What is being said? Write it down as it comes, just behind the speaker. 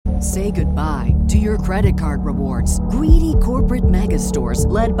Say goodbye to your credit card rewards. Greedy corporate mega stores,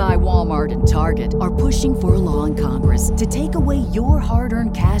 led by Walmart and Target, are pushing for a law in Congress to take away your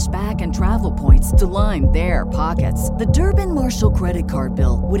hard-earned cash back and travel points to line their pockets. The Durbin-Marshall credit card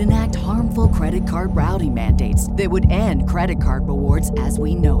bill would enact harmful credit card routing mandates that would end credit card rewards as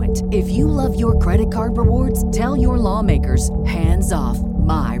we know it. If you love your credit card rewards, tell your lawmakers, hands off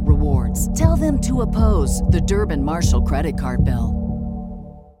my rewards. Tell them to oppose the Durbin-Marshall credit card bill.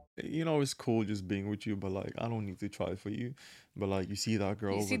 You know, it's cool just being with you, but like, I don't need to try for you. But like, you see that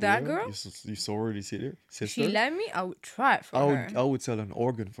girl? You see over that there? girl? You saw her? You see her? Sister? She let me. I would try it for her. I would sell an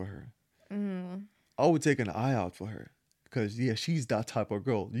organ for her. I would take an eye out for her, because yeah, she's that type of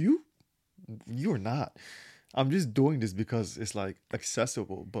girl. You're not. I'm just doing this because it's like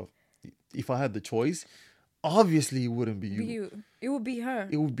accessible. But if I had the choice, obviously it wouldn't be you. It would be her.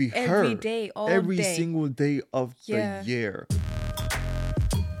 It would be her every day, all every day. single day of the year.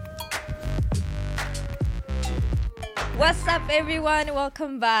 What's up, everyone?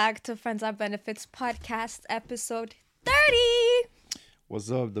 Welcome back to Friends Are Benefits podcast, episode 30. What's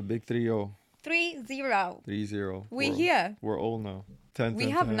up, the big 3-0? 3-0. 3-0. We're here. We're old now. 10, We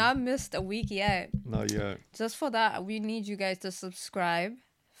 10, have 10. not missed a week yet. Not yet. Just for that, we need you guys to subscribe,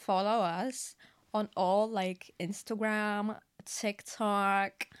 follow us on all like Instagram,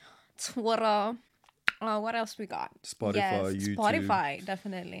 TikTok, Twitter. What else we got? Spotify, YouTube. Spotify,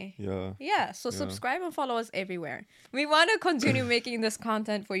 definitely. Yeah. So subscribe and follow us everywhere. We want to continue making this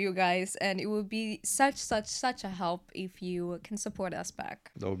content for you guys, and it will be such a help if you can support us back.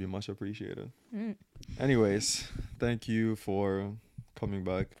 That would be much appreciated. Anyways, thank you for coming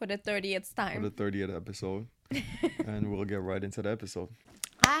back For the 30th time. for the 30th episode. And we'll get right into the episode.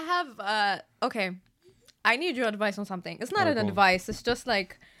 I have, okay, I need your advice on something. It's not an go on. advice. It's just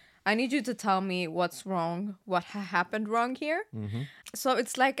like, I need you to tell me what's wrong, what happened wrong here. So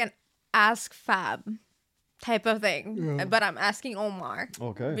it's like an ask Fab type of thing. But I'm asking Omar.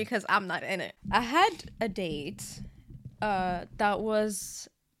 Okay. Because I'm not in it. I had a date that was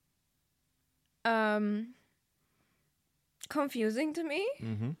confusing to me,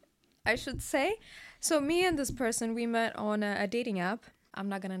 I should say. So me and this person, we met on a dating app. I'm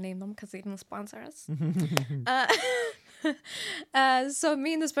not going to name them because they didn't sponsor us. So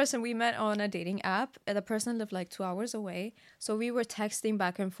me and this person, we met on a dating app. The person lived like 2 hours away. So we were texting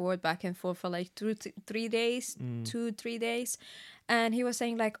back and forth for like 3 days, 2-3 days. And he was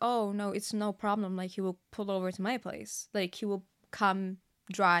saying like, oh, no, it's no problem. Like he will pull over to my place. Like he will come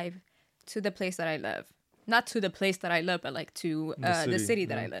drive to the place that I live. Not to the place that I live, but like to the city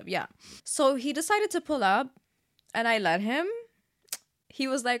that I live. Yeah. So he decided to pull up and I let him. He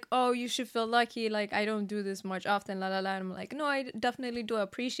was like, oh, you should feel lucky. Like, I don't do this much often, la, la, la. And I'm like, no, I definitely do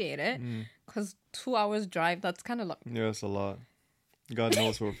appreciate it. Because 2 hours drive, that's kind of long. Yeah, it's a lot. God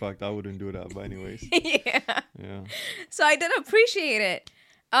knows for a fact I wouldn't do that. But anyways. Yeah. So I did appreciate it.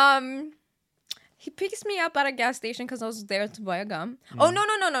 He picks me up at a gas station because I was there to buy a gum. Oh, no.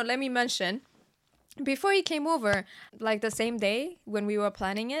 Let me mention. Before he came over, like the same day when we were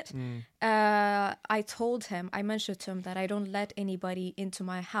planning it, I mentioned to him that I don't let anybody into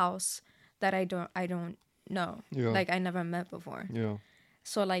my house that I don't know. Yeah. Like I never met before. Yeah.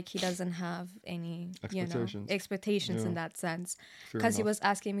 So like he doesn't have any expectations in that sense. Because he was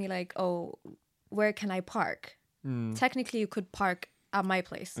asking me like, oh, where can I park? Technically you could park at my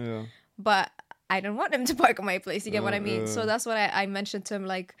place. Yeah. But I don't want him to park at my place. You get what I mean? So that's what I mentioned to him,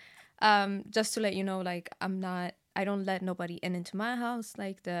 like, just to let you know, like, I don't let nobody into my house,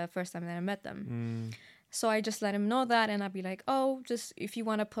 like, the first time that I met them. So I just let him know that, and I'd be like, oh, just, if you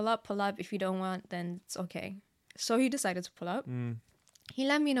want to pull up. If you don't want, then it's okay. So he decided to pull up. He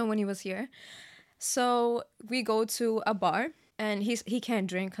let me know when he was here. So we go to a bar, and he can't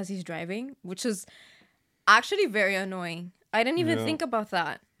drink because he's driving, which is actually very annoying. I didn't even think about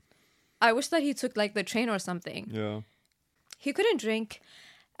that. I wish that he took, like, the train or something. Yeah. He couldn't drink.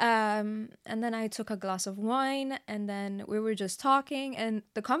 And then I took a glass of wine, and then we were just talking, and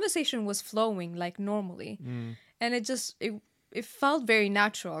the conversation was flowing like normally. And it felt very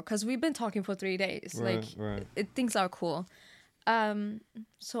natural because we've been talking for 3 days. Things are cool.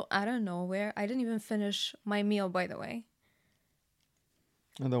 So out of nowhere, I didn't even finish my meal, by the way.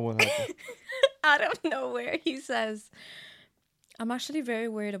 And then what happened? Out of nowhere, he says, I'm actually very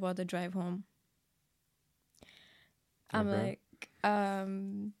worried about the drive home. I'm like,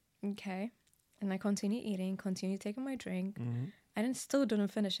 okay. And I continue eating, continue taking my drink. And I still didn't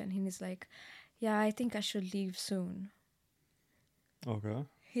finish it. And he's like, yeah, I think I should leave soon. Okay.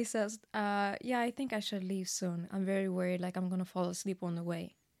 He says, yeah, I think I should leave soon. I'm very worried, like I'm going to fall asleep on the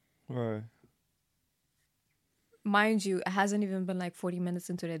way. Right. Mind you, it hasn't even been like 40 minutes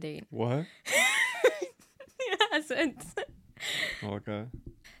into the date. What? It hasn't. Okay.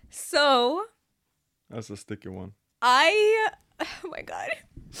 So. That's a sticky one. Oh my God.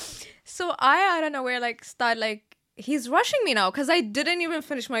 So I don't know where, like, start, like, he's rushing me now because I didn't even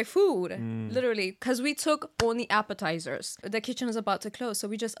finish my food. Literally. Because we took only appetizers. The kitchen is about to close, so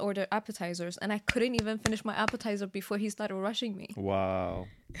we just ordered appetizers. And I couldn't even finish my appetizer before he started rushing me. Wow.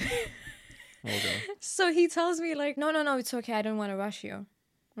 Okay. So he tells me, like, no, it's okay. I don't want to rush you.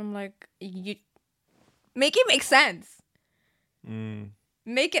 I'm like, you make it make sense.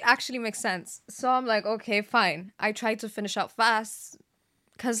 Make it actually make sense. So I'm like, okay, fine. I tried to finish up fast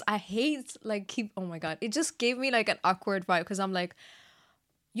because I hate, like, oh my God. It just gave me, like, an awkward vibe because I'm like,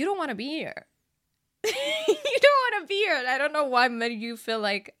 you don't want to be here. You don't want to be here. And I don't know why made you feel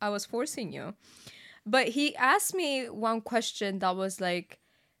like I was forcing you. But he asked me one question that was like,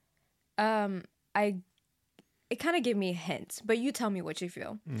 it kind of gave me a hint, but you tell me what you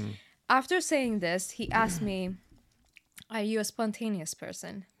feel. After saying this, he asked me, are you a spontaneous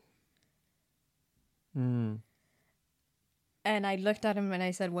person? And I looked at him and I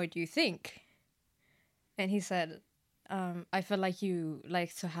said, what do you think? And he said, I feel like you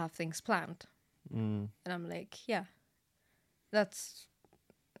like to have things planned. And I'm like, yeah, that's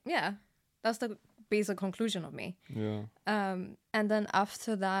the basic conclusion of me. Yeah. And then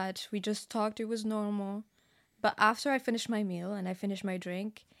after that, we just talked. It was normal. But after I finished my meal and I finished my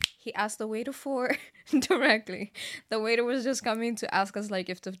drink, he asked the waiter for directly. The waiter was just coming to ask us, like,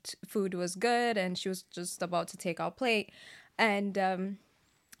 if the food was good, and she was just about to take our plate. And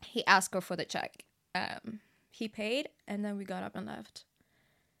he asked her for the check. He paid, and then we got up and left.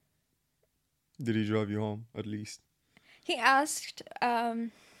 Did he drive you home, at least? He asked,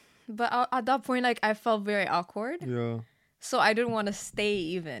 but at that point, like, I felt very awkward. Yeah. So I didn't want to stay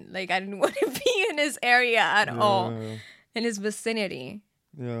even. Like, I didn't want to be in his area at all. In his vicinity.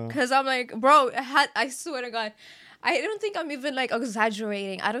 Yeah. Because I'm like, bro, I swear to God, I don't think I'm even, like,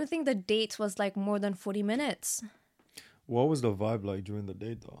 exaggerating. I don't think the date was, like, more than 40 minutes. What was the vibe like during the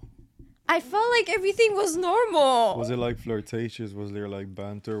date, though? I felt like everything was normal. Was it, like, flirtatious? Was there, like,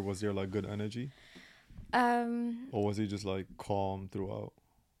 banter? Was there, like, good energy? Or was he just, like, calm throughout?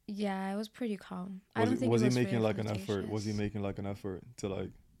 Yeah, it was pretty calm. Was he making like an effort? Was he making like an effort to, like,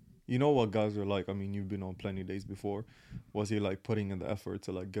 you know what guys are like? I mean, you've been on plenty dates before. Was he, like, putting in the effort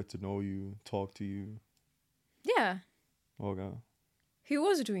to, like, get to know you, talk to you? Yeah. Okay. He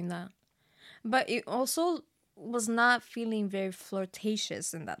was doing that. But it also was not feeling very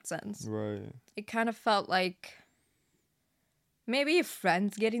flirtatious in that sense. Right. It kind of felt like maybe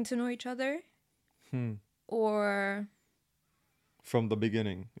friends getting to know each other. Or... From the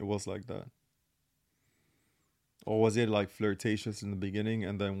beginning, it was like that? Or was it, like, flirtatious in the beginning,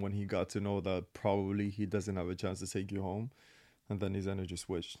 and then when he got to know that probably he doesn't have a chance to take you home, and then his energy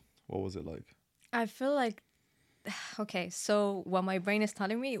switched? What was it like? I feel like, okay, so what my brain is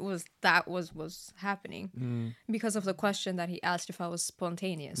telling me was happening because of the question that he asked if I was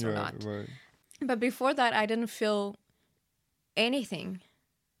spontaneous or not. Right. But before that, I didn't feel anything.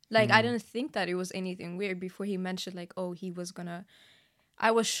 Like, I didn't think that it was anything weird before he mentioned, like, oh, he was gonna... I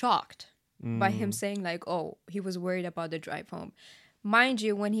was shocked by him saying, like, oh, he was worried about the drive home. Mind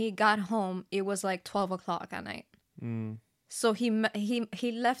you, when he got home, it was, like, 12 o'clock at night. So he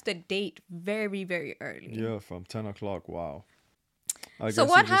left the date very, very early. Yeah, from 10 o'clock. Wow. So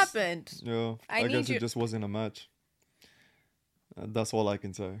what happened? Yeah, I guess it just wasn't a match. That's all I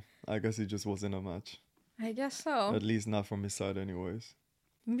can say. I guess it just wasn't a match. I guess so. At least not from his side anyways.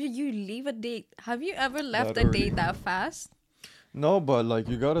 You leave a date. Have you ever left a date that fast? No, but, like,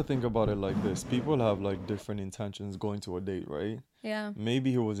 you gotta think about it like this. People have, like, different intentions going to a date, right? Yeah.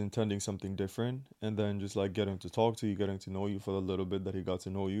 Maybe he was intending something different, and then just, like, getting to talk to you, getting to know you for the little bit that he got to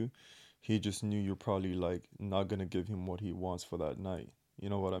know you. He just knew you're probably, like, not gonna give him what he wants for that night. You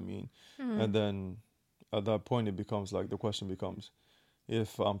know what I mean? And then at that point, it becomes, like, the question becomes,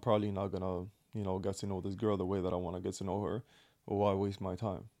 if I'm probably not gonna, you know, get to know this girl the way that I want to get to know her, why waste my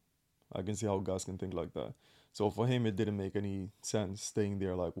time? I can see how guys can think like that. So for him, it didn't make any sense staying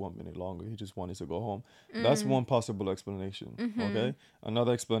there, like, 1 minute longer. He just wanted to go home. That's one possible explanation, okay?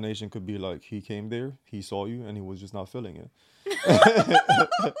 Another explanation could be, like, he came there, he saw you, and he was just not feeling it.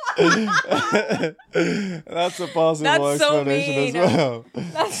 That's a possible explanation as well.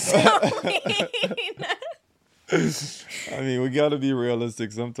 That's so mean. I mean, we got to be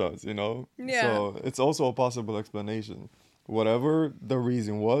realistic sometimes, you know? Yeah. So it's also a possible explanation. Whatever the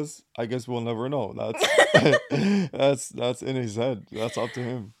reason was, I guess we'll never know. That's in his head. That's up to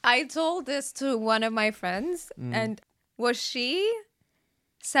him. I told this to one of my friends, and what she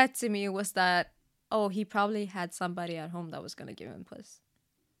said to me was that oh, he probably had somebody at home that was gonna give him puss.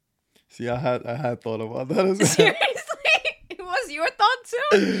 See, I had thought about that as well. Seriously? It was your thought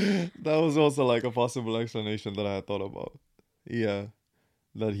too? That was also like a possible explanation that I had thought about. Yeah.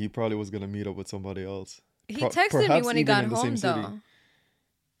 That he probably was going to meet up with somebody else. He texted me when he got home, though.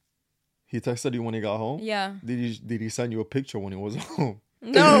 He texted you when he got home? Yeah. Did he send you a picture when he was home?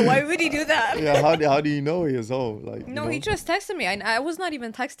 No, why would he do that? Yeah, how do you know he is home? Like, no, he just texted me. I was not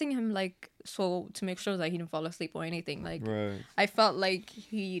even texting him like so to make sure that he didn't fall asleep or anything. Like, right. I felt like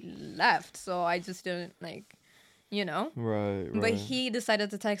he left, so I just didn't like, Right. But he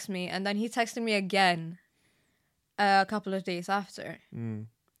decided to text me, and then he texted me again a couple of days after.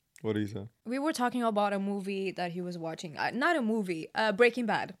 What did he say? We were talking about a movie that he was watching. Not a movie, Breaking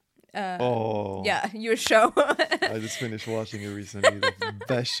Bad. Yeah, your show. I just finished watching it recently. The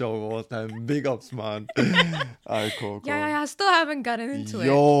best show of all time. Big ups, man. Alright, cool. Yeah, I still haven't gotten into it.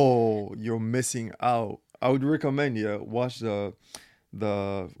 Yo, you're missing out. I would recommend you watch the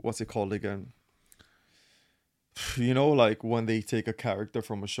what's it called again? Like when they take a character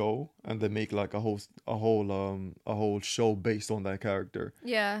from a show and they make like a whole show based on that character.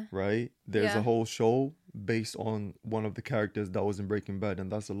 Yeah. Right? There's a whole show based on one of the characters that was in Breaking Bad,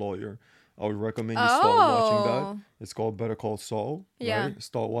 and that's a lawyer. I would recommend you start watching that. It's called Better Call Saul. Yeah. Right?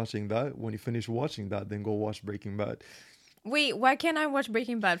 Start watching that. When you finish watching that, then go watch Breaking Bad. Wait, why can't I watch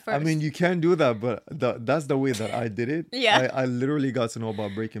Breaking Bad first? I mean, you can do that, but that's the way that I did it. Yeah. I literally got to know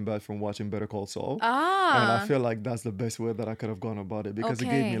about Breaking Bad from watching Better Call Saul. Ah. And I feel like that's the best way that I could have gone about it, because it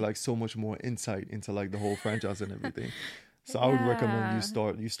gave me like so much more insight into like the whole franchise and everything. So I would recommend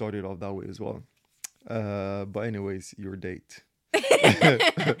you start it off that way as well. But anyways, your date.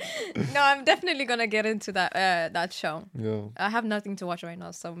 No, I'm definitely gonna get into that show. Yeah. I have nothing to watch right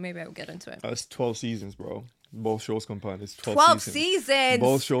now, so maybe I'll get into it. That's 12 seasons, bro. Both shows combined. It's 12 seasons.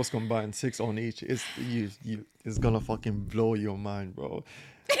 Both shows combined, 6 on each. It's gonna fucking blow your mind, bro.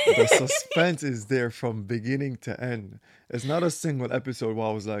 The suspense is there from beginning to end. It's not a single episode where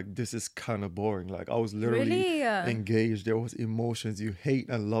I was like, this is kind of boring. Like, I was literally engaged. There was emotions. You hate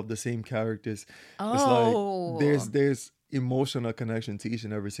and love the same characters. Oh. It's like there's emotional connection to each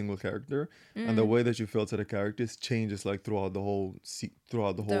and every single character, and the way that you feel to the characters changes like throughout the whole season.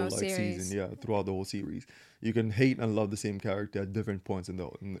 Throughout the whole series. You can hate and love the same character at different points in the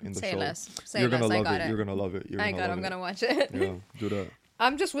show. Say less. You're gonna love it. I'm gonna watch it. Yeah, do that.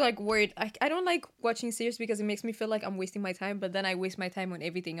 I'm just like worried. I don't like watching series because it makes me feel like I'm wasting my time, but then I waste my time on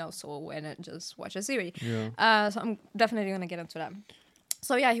everything else. So why not just watch a series? Yeah. So I'm definitely gonna get into that.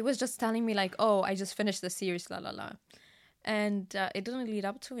 So yeah, he was just telling me like, oh, I just finished the series, la la la, and it didn't lead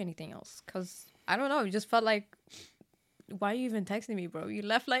up to anything else because I don't know. It just felt like, why are you even texting me, bro? You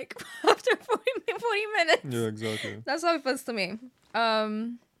left like after 40 minutes. Yeah, exactly. That's how it feels to me.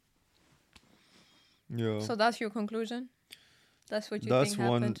 Yeah. So that's your conclusion? That's what you think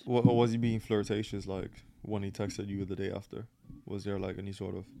happened? What was he being flirtatious like when he texted you the day after? Was there like any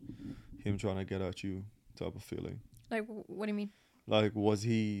sort of him trying to get at you type of feeling? Like, what do you mean? Like, was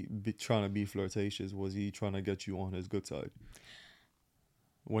he trying to be flirtatious? Was he trying to get you on his good side?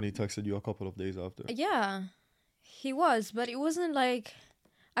 When he texted you a couple of days after? Yeah, he was, but it wasn't like,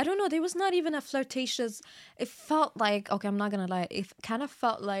 I don't know, there was not even a flirtatious, it felt like, okay, I'm not gonna lie, it kind of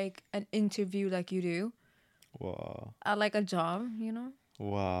felt like an interview like you do. Wow. Like a job,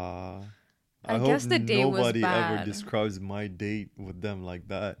 Wow. I guess the day was bad. Nobody ever describes my date with them like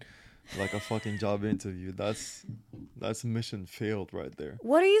that. Like a fucking job interview. That's mission failed right there.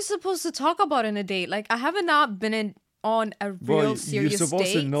 What are you supposed to talk about in a date? Like, I haven't not been on a real serious date. You're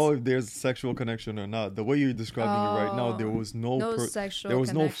supposed to know if there's sexual connection or not. The way you're describing it right now, there was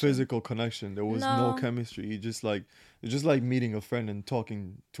no physical connection. There was no chemistry. It's just like meeting a friend and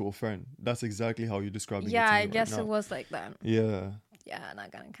talking to a friend. That's exactly how you're describing it to me I guess it was like that. Yeah. Yeah,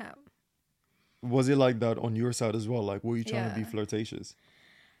 not gonna count. Was it like that on your side as well? Like, were you trying to be flirtatious?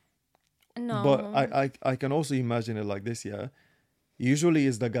 No. But I can also imagine it like this, yeah? Usually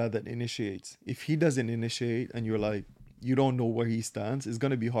it's the guy that initiates. If he doesn't initiate and you're like, you don't know where he stands, it's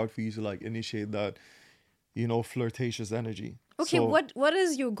going to be hard for you to like initiate that, flirtatious energy. Okay, so, what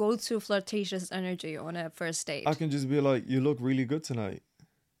is your go-to flirtatious energy on a first date? I can just be like, you look really good tonight.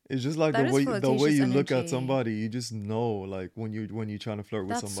 It's just like the way you look at somebody, you just know like when you're trying to flirt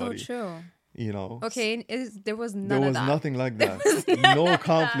with somebody. That's so true. Okay, there was none of that. There was nothing like that. No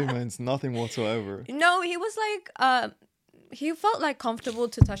compliments, nothing whatsoever. No, he was like, he felt like comfortable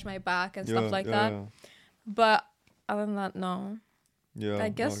to touch my back and stuff like that. Yeah. But other than that, no. Yeah. I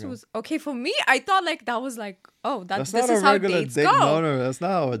guess it was okay for me. I thought like that was like, oh, this is how dates date. go. No, that's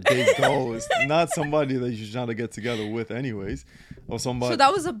not how a date goes. Not somebody that you're trying to get together with, anyways, or somebody. So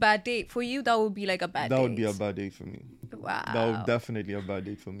that was a bad date for you. That would be like a bad date. That would be a bad date for me. Wow. That would definitely a bad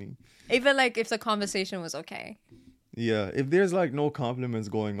date for me. Even like if the conversation was okay. Yeah, if there's like no compliments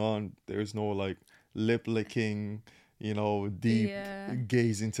going on, there's no like lip licking, deep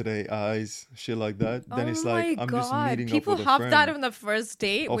gaze into their eyes, shit like that. Then it's like I'm just meeting People up with a friend. People have that on the first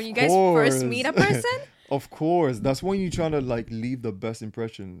date when you guys first meet a person. Of course, that's when you're trying to like leave the best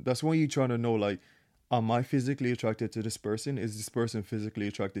impression. That's when you're trying to know like, am I physically attracted to this person? Is this person physically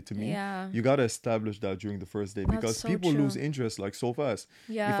attracted to me? Yeah. You gotta establish that during the first date because so people true. lose interest like so fast.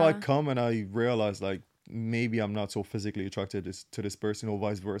 Yeah. If I come and I realize like maybe I'm not so physically attracted to this person or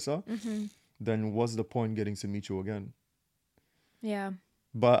vice versa. Mm-hmm. Then what's the point getting to meet you again? Yeah.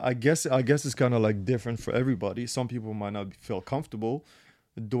 But I guess it's kind of like different for everybody. Some people might not feel comfortable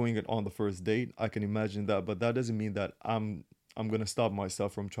doing it on the first date. I can imagine that, but that doesn't mean that I'm gonna stop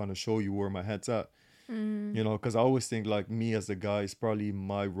myself from trying to show you where my head's at. Because I always think like me as a guy, it's probably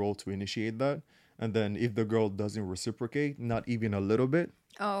my role to initiate that. And then if the girl doesn't reciprocate, not even a little bit,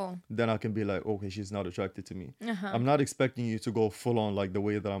 then I can be like, okay, she's not attracted to me. I'm not expecting you to go full on like the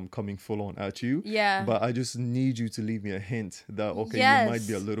way that I'm coming full on at you. Yeah. But I just need you to leave me a hint that, okay, you might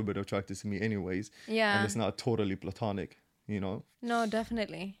be a little bit attracted to me anyways. Yeah. And it's not totally platonic, No,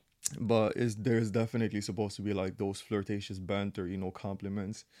 definitely. But there's definitely supposed to be like those flirtatious banter,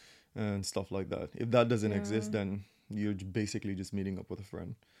 compliments and stuff like that. If that doesn't exist, then you're basically just meeting up with a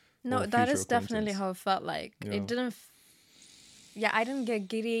friend. No, that is definitely how it felt like. Yeah. It didn't... I didn't get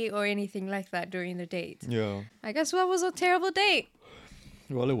giddy or anything like that during the date. Yeah. I guess that was a terrible date.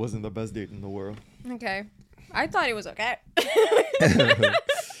 Well, it wasn't the best date in the world. Okay. I thought it was okay.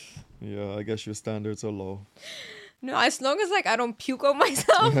 Yeah, I guess your standards are low. No, as long as like I don't puke on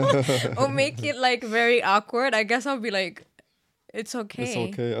myself or make it like very awkward, I guess I'll be like, it's okay. It's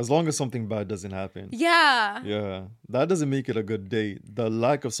okay. As long as something bad doesn't happen. Yeah. Yeah. That doesn't make it a good date. The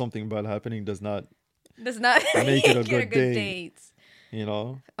lack of something bad happening does not make it a good date.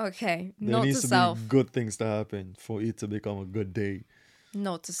 There Okay. needs to be good things to happen for it to become a good date.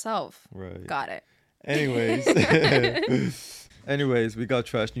 Note to self. Right. Got it. Anyways, we got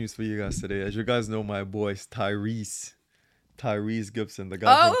trash news for you guys today. As you guys know, my boy's Tyrese Gibson, the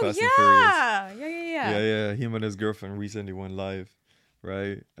guy from Fast and Furious. Yeah. Him and his girlfriend recently went live,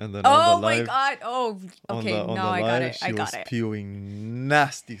 right? And then on the live, my god! Oh, okay. I got it. She was spewing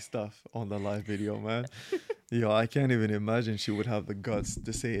nasty stuff on the live video, man. I can't even imagine she would have the guts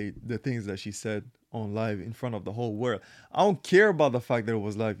to say the things that she said on live in front of the whole world. I don't care about the fact that it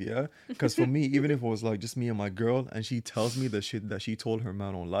was live, yeah? Because for me, even if it was like just me and my girl and she tells me the shit that she told her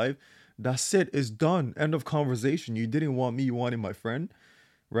man on live, that's it. It's done. End of conversation. You didn't want me. You wanted my friend,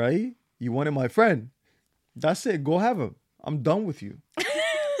 right? You wanted my friend. That's it. Go have him. I'm done with you.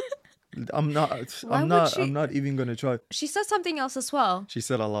 I'm not even gonna try. She said something else as well. She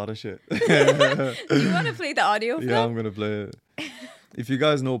said a lot of shit. Do you want to play the audio? Yeah, I'm gonna play it. If you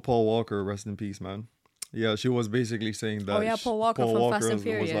guys know Paul Walker, rest in peace, man. Yeah, she was basically saying that Paul Walker from Fast and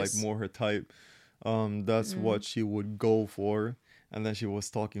Furious was like more her type. That's what she would go for. And then she was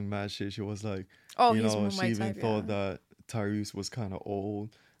talking mad shit. She was like, she even thought that Tyrese was kind of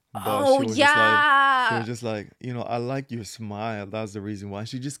old. But she was just like, I like your smile. That's the reason why.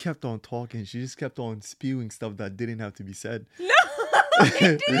 She just kept on talking. She just kept on spewing stuff that didn't have to be said. No,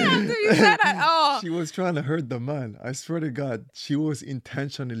 it didn't have to be said at all. She was trying to hurt the man. I swear to God, she was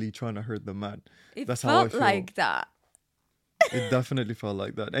intentionally trying to hurt the man. That's how I feel. Like that. It definitely felt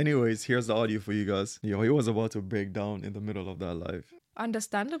like that. Anyways, here's the audio for you guys. He was about to break down in the middle of that live.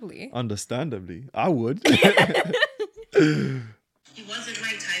 Understandably. I would. He wasn't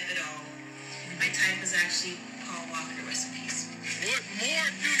my type at all. My type was actually Paul Walker, rest in peace. What more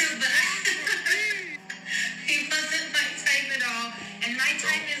do you He wasn't my type at all. And my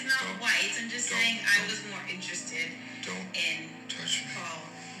type is not white. I'm just saying I was more interested in Paul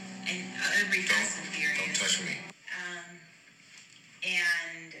and every Fast and Furious. Don't touch me.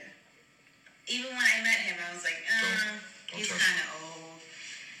 And even when I met him, I was like, he's kind of old.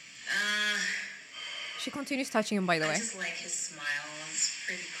 She continues touching him, by the way. I just like his smile. It's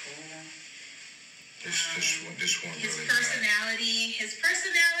pretty cool. This one his really personality. bad. His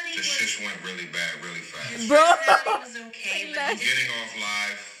personality. This went really bad, really fast. His personality was okay, but I'm getting off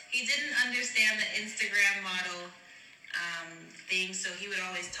live. He didn't understand the Instagram model thing, so he would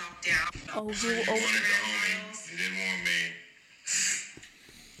always talk down. He wanted the homie. He didn't want me.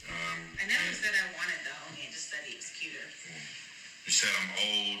 I never said I wanted the homie. I just said he was cuter. You said I'm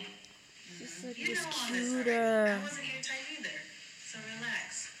old. She said he was all this cuter. already. I wasn't your type either. So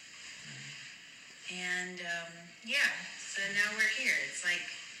relax. And yeah, so now we're here. It's like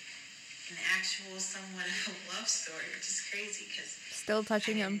an actual somewhat of a love story, which is crazy because still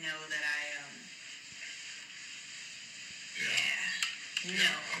touching him. I didn't know that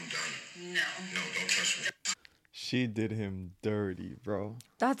No. I'm done. No, don't touch me. She did him dirty, bro.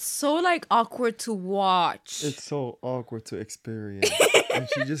 That's so like awkward to watch. It's so awkward to experience. And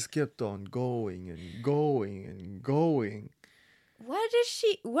she just kept on going and going and going. What did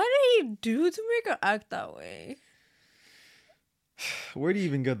he do to make her act that way? Where do you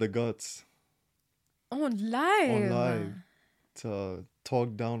even get the guts? On live. To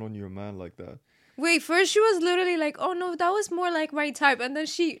talk down on your man like that. Wait, first she was literally like, oh no, that was more like my type. And then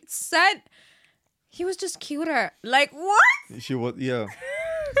she said he was just cuter. Like, what? She was, yeah.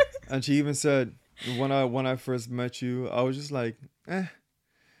 And she even said, when I first met you, I was just like, eh.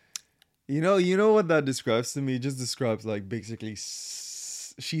 You know what that describes to me? It just describes like basically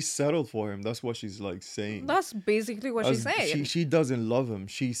she settled for him. That's what she's like saying. That's basically what she's saying. She doesn't love him.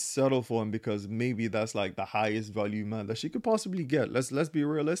 She settled for him because maybe that's like the highest value man that she could possibly get. Let's be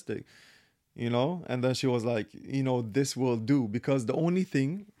realistic. And then she was like, this will do, because the only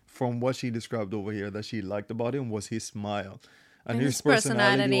thing from what she described over here that she liked about him was his smile. And his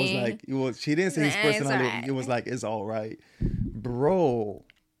personality was like, she didn't say his personality. Right. It was like, it's all right. Bro.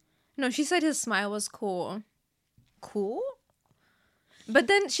 No, she said his smile was cool. Cool? But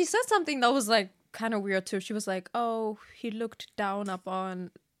then she said something that was like kind of weird too. She was like, oh, he looked down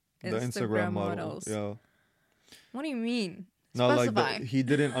upon the Instagram models. Yeah. What do you mean? No, like he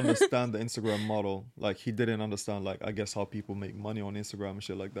didn't understand the Instagram model. Like he didn't understand, like, I guess how people make money on Instagram and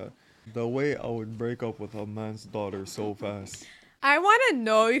shit like that. The way I would break up with a man's daughter so fast. I want to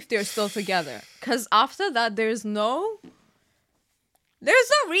know if they're still together. Because after that, there's no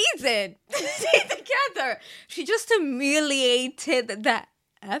reason to stay together. She just humiliated the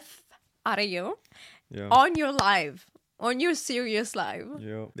F out of you on your live. On your serious life.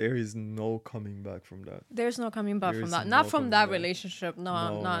 Yeah. There is no coming back from that. There's no coming back from that. Not from that relationship.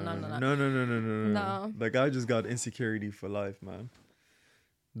 No. No. The guy just got insecurity for life, man.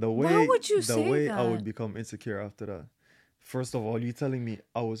 Why would you say that? The way I would become insecure after that. First of all, you telling me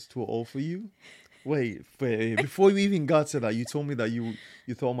I was too old for you? Wait. Before you even got to that, you told me that you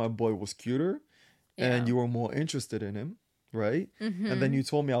thought my boy was cuter and you were more interested in him. Right? Mm-hmm. And then you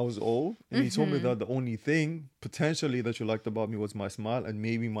told me I was old, and you told me that the only thing potentially that you liked about me was my smile and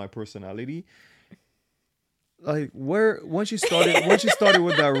maybe my personality. Like, once she started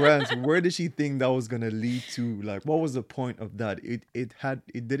with that rant, where did she think that was gonna lead to? Like, what was the point of that? It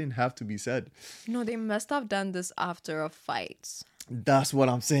didn't have to be said. No, they must have done this after a fight. That's what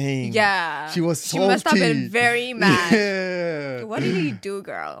I'm saying. Yeah. She must have been very mad. Yeah. What did he do,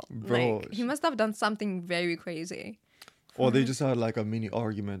 girl? Bro, like, he must have done something very crazy. Or they just had like a mini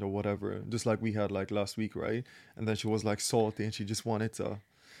argument or whatever, just like we had like last week, right? And then she was like salty and she just wanted to.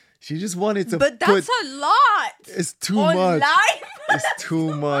 But that's a lot. It's too much. It's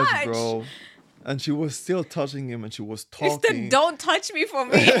too much, bro. And she was still touching him and she was talking. It's the don't touch me for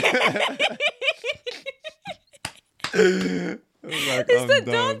me.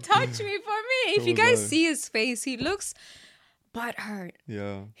 Don't touch me for me. If you guys see his face, he looks butthurt.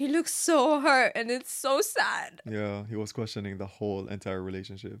 Yeah. He looks so hurt and it's so sad. Yeah, he was questioning the whole entire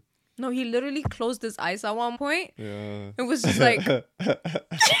relationship. No, he literally closed his eyes at one point. Yeah. It was just like... he was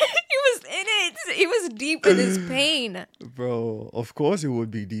in it. He was deep in his pain. Bro, of course he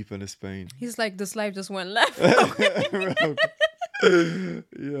would be deep in his pain. He's like, this life just went left.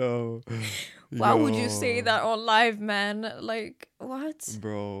 Yo. Why would you say that on live, man? Like, what?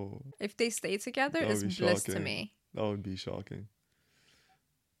 Bro. If they stay together, it's bliss to me. That would be shocking.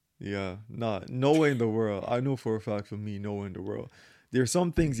 Yeah. No way in the world. I know for a fact for me, no way in the world. There's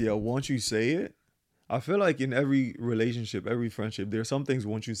some things, once you say it, I feel like in every relationship, every friendship, there's some things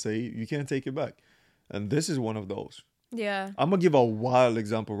once you say it, you can't take it back. And this is one of those. Yeah. I'm going to give a wild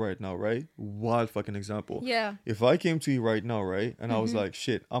example right now, right? Wild fucking example. Yeah. If I came to you right now, right? And I was like,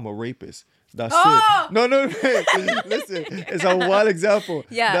 shit, I'm a rapist. That's it. No. Listen, it's a wild example.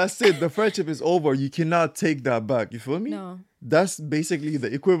 Yeah. That's it. The friendship is over. You cannot take that back. You feel me? No. That's basically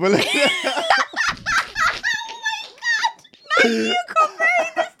the equivalent. Oh my God. No, you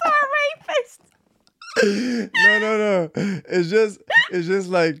comparing this to a rapist. No. It's just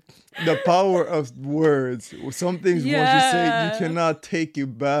like the power of words. Some things once you say it, you cannot take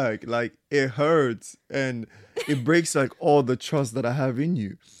it back. Like, it hurts and it breaks like all the trust that I have in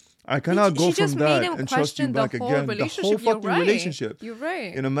you. I cannot go from that and trust you back again. The whole fucking relationship. You're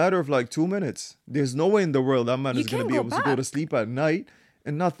right. In a matter of like 2 minutes. There's no way in the world that man is going to be able to go to sleep at night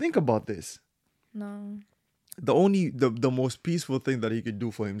and not think about this. No. the most peaceful thing that he could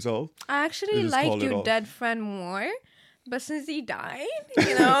do for himself. I actually liked your dead friend more, but since he died,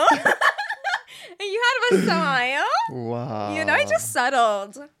 you know, and you had a smile, wow, you know, I just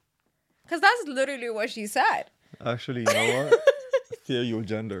settled. Because that's literally what she said. Actually, you know what? Fear your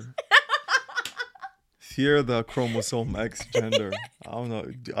gender. Fear the chromosome X gender. I don't know.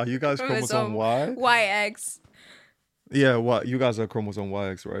 Are you guys chromosome Y? YX. Yeah, what? You guys are chromosome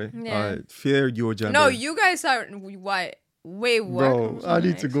YX, right? Yeah. Fear your gender. No, you guys are Y. Wait, what? Bro, I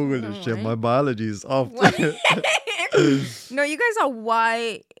need to Google this shit. My biology is off. No, you guys are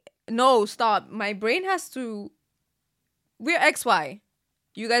Y. No, stop. My brain has to... We're XY.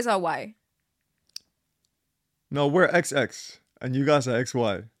 You guys are Y. No, we're XX. And you guys are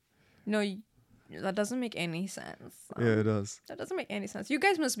XY. No, that doesn't make any sense. Yeah, it does. That doesn't make any sense. You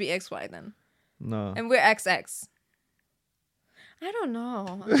guys must be XY then. No. And we're XX. I don't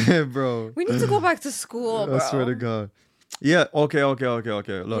know. Bro. We need to go back to school, bro. I swear to God. Yeah, okay. Look,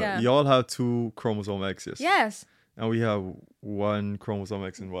 y'all have 2 chromosome X's. Yes. And we have 1 chromosome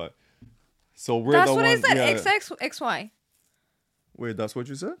X and Y. So we're that's the what one, I said, yeah. XX, XY. Wait, that's what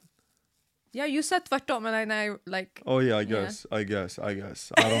you said? Yeah, you said tvärtom and I like... Oh, yeah, I guess. I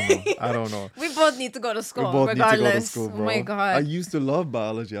don't know. We both need to go to school, we both regardless. Need to go to school, bro. Oh my God. I used to love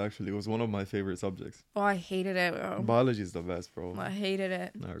biology, actually. It was one of my favorite subjects. Oh, I hated it, bro. Biology is the best, bro. I hated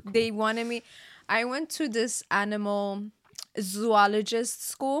it. Right, cool. They wanted me... I went to this animal zoologist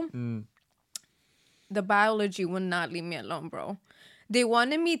school. The biology would not leave me alone, bro. They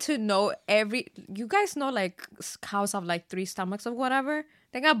wanted me to know you guys know like cows have like 3 stomachs or whatever.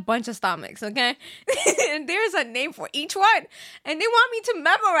 They got a bunch of stomachs, okay? And there's a name for each one. And they want me to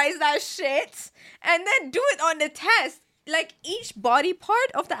memorize that shit and then do it on the test. Like each body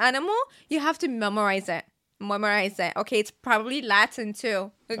part of the animal, you have to memorize it. Okay, it's probably Latin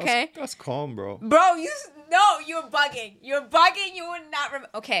too, okay? That's calm, bro. Bro, you're bugging. You're bugging. You would not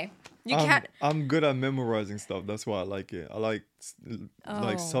remember. Okay. You can't. I'm good at memorizing stuff. That's why I like it. I like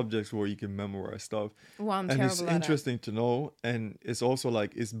subjects where you can memorize stuff. Well, I'm and terrible it's at interesting to know, and it's also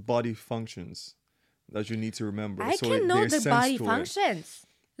like it's body functions that you need to remember. I can know the body functions.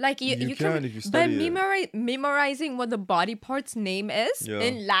 Like you can if you study but memorizing what the body part's name is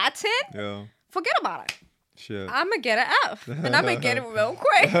in Latin. Yeah. Forget about it. Shit. I'm gonna get an F, and I'm gonna get it real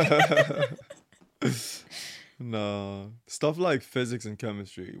quick. No, stuff like physics and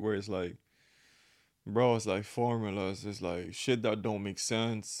chemistry, where it's like, bro, it's like formulas. It's like shit that don't make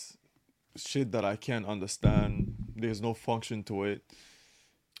sense, shit that I can't understand. There's no function to it.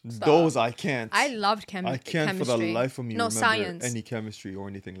 Stop. Those I can't. I loved chemistry. I can't chemistry. for the life of me remember science. Any chemistry or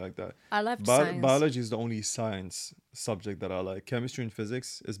anything like that. I loved science. Biology is the only science subject that I like. Chemistry and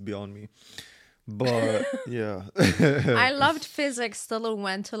physics is beyond me. But yeah. I loved physics till it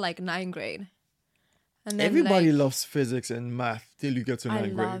went to like 9th grade. And then everybody loves physics and math till you get to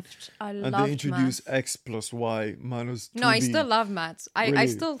 9th grade. I loved and they introduce math. X plus Y minus 2B. No, I still love maths. Really? I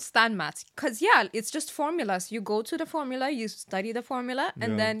still stand maths. Because, yeah, it's just formulas. You go to the formula, you study the formula,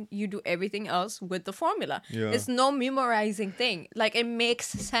 and then you do everything else with the formula. Yeah. It's no memorizing thing. Like, it makes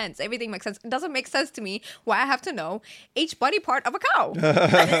sense. Everything makes sense. It doesn't make sense to me why I have to know each body part of a cow.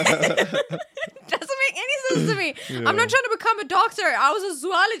 Doesn't make any sense to me. Yeah. I'm not trying to become a doctor. I was a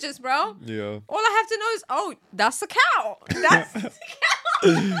zoologist, bro. Yeah. All I have to know is, oh, that's a cow. That's the cow.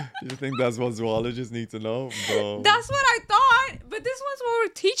 You think that's what zoologists need to know, bro? That's what I thought. But this one's what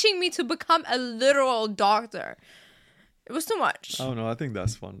were teaching me to become a literal doctor. It was too much. I don't know. I think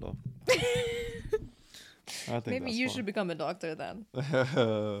that's fun, though. I think maybe you should become a doctor then.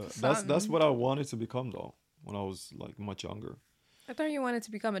 That's what I wanted to become, though, when I was like much younger. I thought you wanted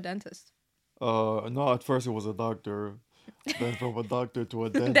to become a dentist. No, at first it was a doctor. Then from a doctor to a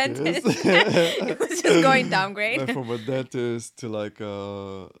dentist. It was just going downgrade. Then from a dentist to like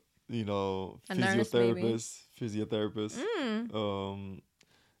physiotherapist.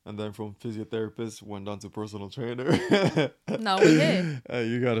 And then from physiotherapist went down to personal trainer. No, we did.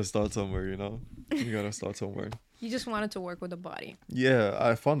 You gotta start somewhere, you know. You gotta start somewhere. You just wanted to work with the body. Yeah,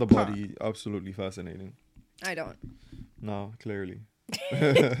 I found the body absolutely fascinating. I don't. No, clearly.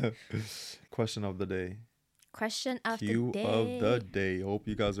 Question of the day. Question of the day. of the day. Hope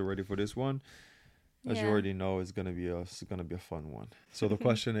you guys are ready for this one. As you already know, it's gonna be a fun one. So the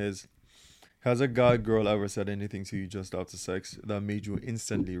question is: has a guy girl ever said anything to you just after sex that made you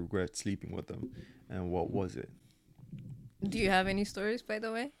instantly regret sleeping with them, and what was it? Do you have any stories, by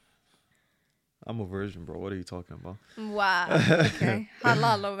the way? I'm a virgin, bro. What are you talking about? Wow. Okay.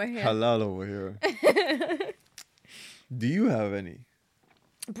 Halal over here. Halal over here. Do you have any?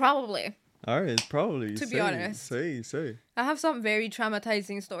 Probably. All right, probably. To be honest. Say. I have some very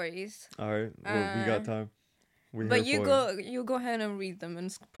traumatizing stories. All right, well, we got time. But you go ahead and read them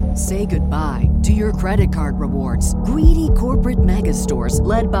and say goodbye to your credit card rewards. Greedy corporate mega stores,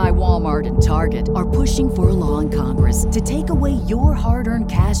 led by Walmart and Target, are pushing for a law in Congress to take away your hard-earned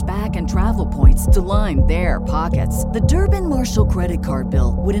cash back and travel points to line their pockets. The Durbin-Marshall credit card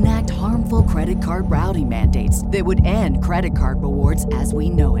bill would enact harmful credit card routing mandates that would end credit card rewards as we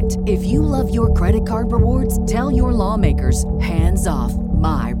know it. If you love your credit card rewards, tell your lawmakers, hands off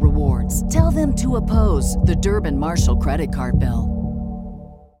my rewards. Tell them to oppose the Durbin-Marshall credit card bill.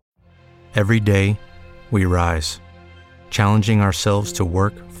 Every day, we rise, challenging ourselves to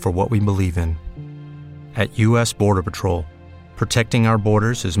work for what we believe in. At U.S. Border Patrol, protecting our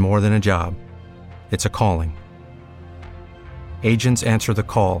borders is more than a job. It's a calling. Agents answer the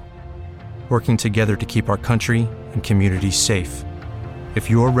call, working together to keep our country and communities safe. If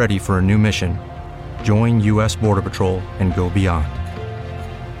you're ready for a new mission, join U.S. Border Patrol and go beyond.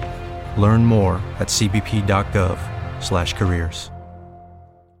 Learn more at cbp.gov/careers.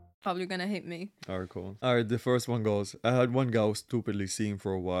 Probably gonna hit me. Alright, cool. Alright, the first one goes, I had one guy I was stupidly seeing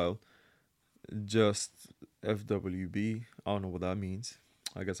for a while. Just FWB. I don't know what that means.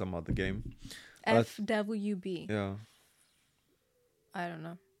 I guess I'm out the game. FWB. Yeah. I don't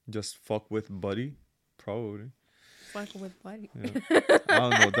know. Just fuck with buddy? Probably. Fuck with buddy. Yeah. I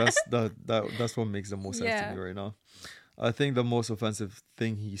don't know. That's what makes the most sense to me right now. I think the most offensive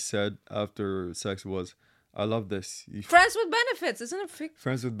thing he said after sex was, I love this. Friends with benefits, isn't it?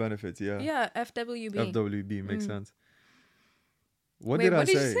 Friends with benefits, yeah. Yeah, FWB. FWB makes sense. What did I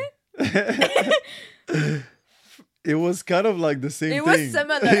say? It was kind of like the same thing. It was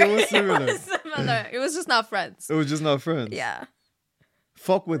similar. It was just not friends. It was just not friends. Yeah.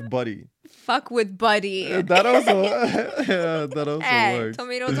 Fuck with buddy. Fuck with buddy. That also works.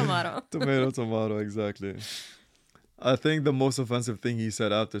 Tomato. Tomato, exactly. I think the most offensive thing he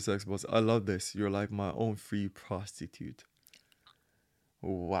said after sex was, I love this. You're like my own free prostitute.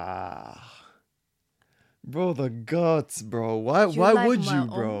 Wow. Bro, the guts, bro. Why like would you,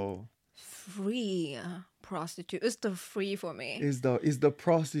 bro? Free prostitute. It's the free for me. It's the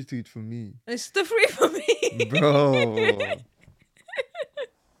prostitute for me. It's the free for me. Bro.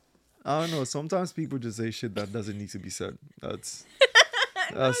 I don't know. Sometimes people just say shit that doesn't need to be said. That's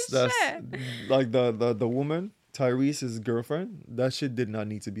like the woman, Tyrese's girlfriend. That shit did not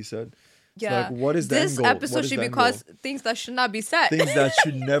need to be said. Yeah. Like, what is the this end goal? episode should be called things that should not be said. Things that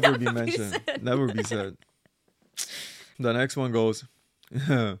should never be mentioned. Never be said. The next one goes,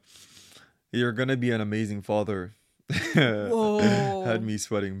 you're gonna be an amazing father. Whoa. Had me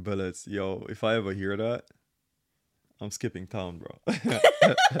sweating bullets. Yo, if I ever hear that, I'm skipping town, bro.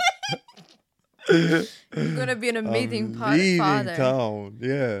 You're gonna be an amazing father. Town,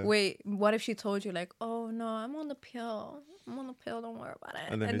 yeah. Wait, what if she told you like, oh no, I'm on the pill. Don't worry about it.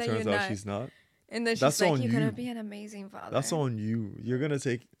 And then it turns out she's not. And then she's like, you're gonna be an amazing father. That's on you. You're gonna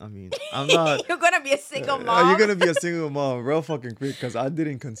take. I mean, I'm not. You're gonna be a single mom. You're gonna be a single mom, real fucking quick, because I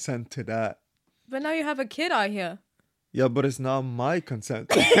didn't consent to that. But now you have a kid out here. Yeah, but it's not my consent.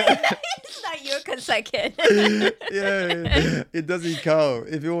 It's not your consent, kid. Yeah, it doesn't count.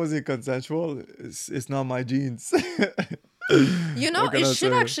 If it wasn't consensual, it's not my genes. You know, it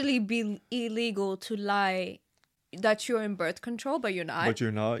should actually be illegal to lie that you're in birth control, but you're not. But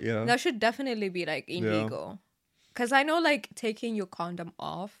you're not, yeah. That should definitely be like illegal. Because I know like taking your condom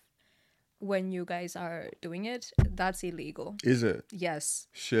off when you guys are doing it, that's illegal. Is it? Yes.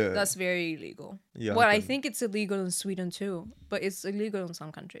 Shit. That's very illegal. Yeah. Well, I think it's illegal in Sweden too, but it's illegal in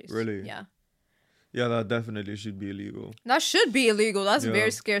some countries. Really? Yeah. Yeah, that definitely should be illegal. That should be illegal. That's a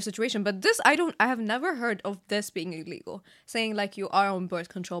very scary situation. But this, I have never heard of this being illegal. Saying like you are on birth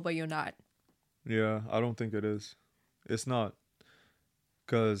control, but you're not. Yeah, I don't think it is. It's not.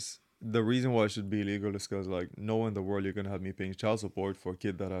 Because the reason why it should be illegal is because, like, no one in the world you're going to have me paying child support for a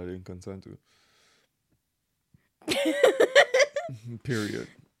kid that I didn't consent to. Period.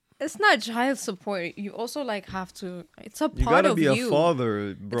 It's not child support. You also, like, have to... It's a part of you. You gotta be a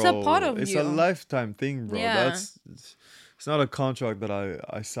father, bro. It's a part of you. It's a lifetime thing, bro. Yeah. It's not a contract that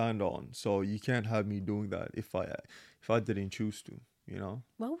I signed on. So you can't have me doing that if I didn't choose to, you know?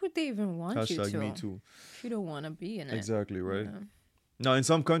 Why would they even want you to? Me too. If you don't want to be in it. Exactly, right? Yeah. Now, in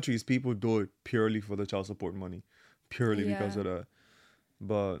some countries, people do it purely for the child support money. Purely because of that.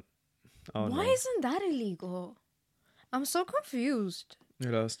 But, I don't know. Why isn't that illegal? I'm so confused.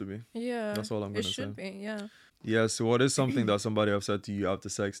 It has to be. Yeah. That's all I'm going to say. It should be, yeah. Yeah, so what is something that somebody have said to you after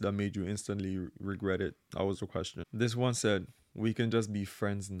sex that made you instantly regret it? That was the question. This one said, we can just be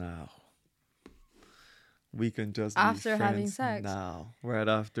friends now. We can just be friends having sex. now. Right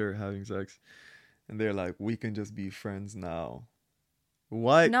after having sex. And they're like, we can just be friends now.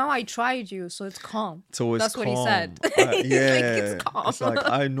 What? Now I tried you, so it's calm. So it's That's calm. what he said. Yeah. Like, it's calm. It's like,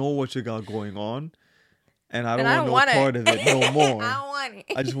 I know what you got going on. And I don't And want no part of it no more. I don't want it.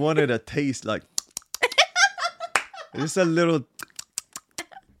 I just wanted a taste like just a little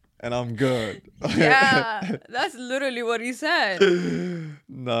and I'm good. Yeah, that's literally what he said.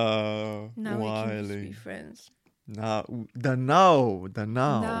 No. Now we can just Wiley. be friends. No. The now.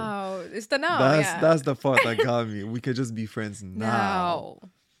 No, it's the now. That's the part that got me. We could just be friends now. Now.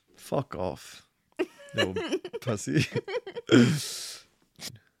 Fuck off. Little pussy.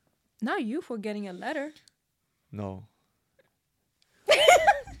 Now you for getting a letter. No.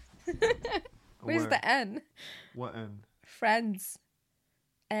 Where's Where? the N? What end? Friends.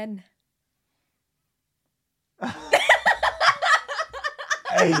 N.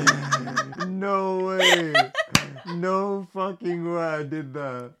 Hey, no way. No fucking way I did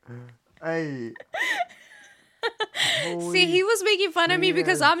that. Hey. See, he was making fun of me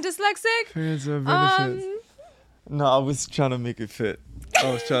because I'm dyslexic. Friends are benefits. No, I was trying to make it fit.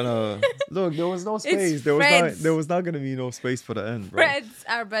 I was trying to look. There was no space. There was not gonna be no space for the end, bro. Friends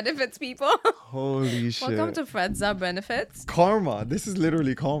are benefits, people. Holy shit! Welcome to Friends are benefits. Karma. This is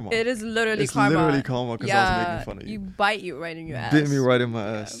literally karma. It is literally it's karma. literally karma because I was making fun of you. You bite you right in your ass. Bit me right in my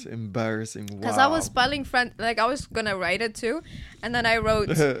ass. Embarrassing. Wow. Because I was spelling friend, like I was gonna write it too, and then I wrote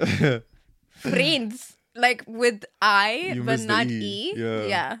friends, like with I, You but missed the not E. E.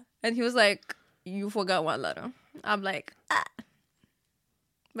 Yeah. And he was like, "You forgot one letter." I'm like, ah.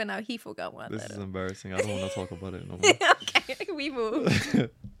 But now he forgot one This letter. is embarrassing. I don't want to talk about it no more. Okay, we move.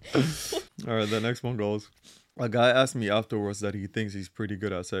 All right, the next one goes. A guy asked me afterwards that he thinks he's pretty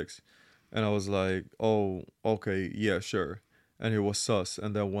good at sex. And I was like, oh, okay, yeah, sure. And it was sus.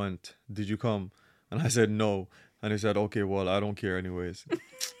 And then went, did you come? And I said, no. And he said, okay, well, I don't care anyways.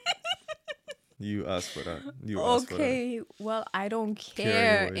 You asked for that. Asked for that. Okay, well, I don't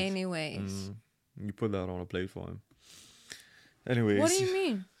care anyways. You put that on a plate for him. Anyways. What do you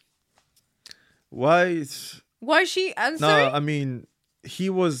mean? Why? Why is she answering? No, I mean,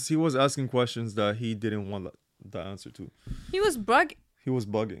 he was asking questions that he didn't want the answer to. He was bragging. He was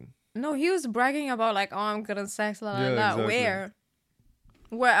bugging. No, he was bragging about like, oh, I'm good at sex, la la la. Exactly. Where?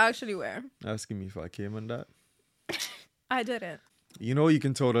 Where actually where? Asking me if I came on that. I didn't. You know, you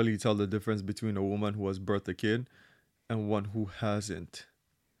can totally tell the difference between a woman who has birthed a kid and one who hasn't.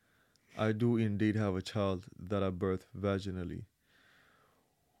 I do indeed have a child that I birthed vaginally.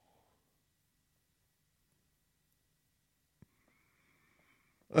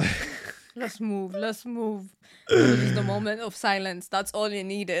 Let's move. This is the moment of silence. That's all you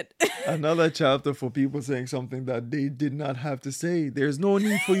needed. Another chapter for people saying something that they did not have to say. There's no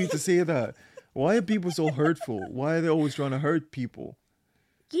need for you to say that. Why are people so hurtful? Why are they always trying to hurt people?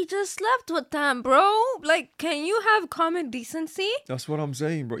 You just slept with them, bro. Like, can you have common decency? That's what I'm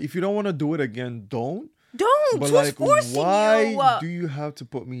saying, bro. If you don't want to do it again, don't. Don't. But Who's like, forcing why you? do you have to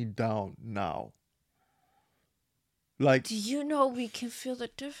put me down now? Like, do you know we can feel the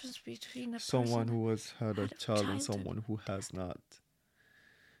difference between someone who has had a child and child. someone who has not?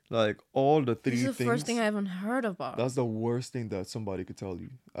 Like, all the three This is the things. first thing I haven't heard about. That's the worst thing that somebody could tell you,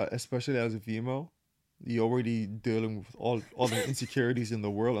 especially as a female. You're already dealing with all the insecurities in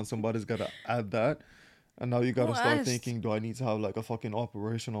the world, and somebody's got to add that. And now you got to start thinking, do I need to have like a fucking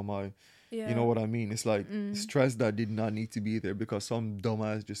operation on my... Yeah. You know what I mean? It's like stress that did not need to be there because some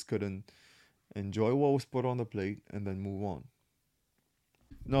dumbass just couldn't enjoy what was put on the plate and then move on.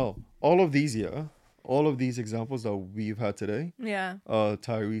 No, all of these examples that we've had today. Yeah.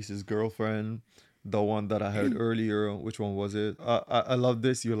 Tyrese's girlfriend, the one that I heard earlier. Which one was it? I love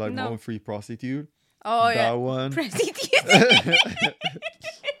this. You're like my own free prostitute. Oh, that yeah. one. Prostitute.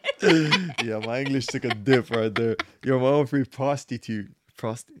 Yeah, my English took a dip right there. You're my own free prostitute.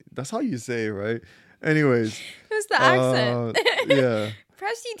 That's how you say it, right? Anyways. Who's the accent? Yeah.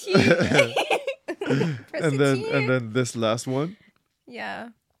 Prostitute. and then this last one. Yeah.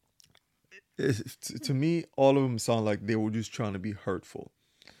 To me, all of them sound like they were just trying to be hurtful.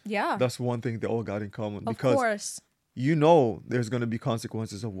 Yeah. That's one thing they all got in common. Of because course. you know there's going to be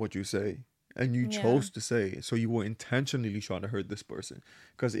consequences of what you say. And you chose to say it. So you were intentionally trying to hurt this person.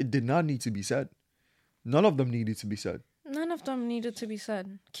 Because it did not need to be said. None of them needed to be said. None of them needed to be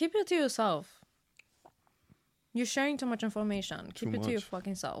said. Keep it to yourself. You're sharing too much information. Keep it to your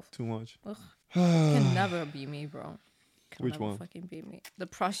fucking self. Too much. Ugh. Can never be me, bro. Which one? Fucking be me. The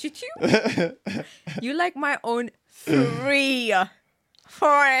prostitute? You like my own free.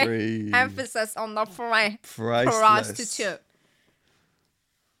 Emphasis on the free. Priceless. Prostitute.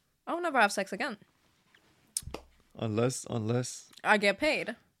 I will never have sex again. Unless I get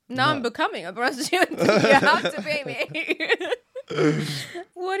paid. Now I'm becoming a prostitute. You have to pay me.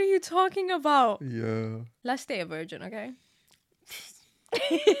 What are you talking about? Yeah. Let's stay a virgin, okay?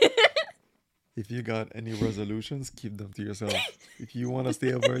 If you got any resolutions, keep them to yourself. If you want to stay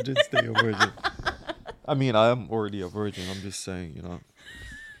a virgin, stay a virgin. I mean, I am already a virgin. I'm just saying, you know,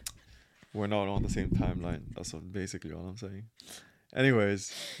 we're not on the same timeline. That's basically all I'm saying.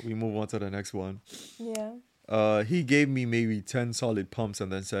 Anyways, we move on to the next one. Yeah. He gave me maybe 10 solid pumps and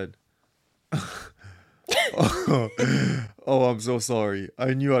then said, oh, I'm so sorry.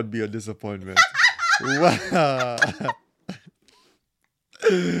 I knew I'd be a disappointment. Wow.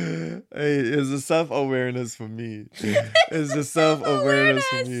 Hey, it's a self-awareness for me. It's a self-awareness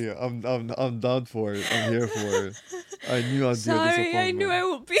for me. I'm down for it. I'm here for it. I knew I'd be a disappointment. I knew I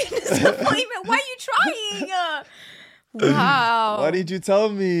would be a disappointment. Why are you trying? Wow. Why didn't you tell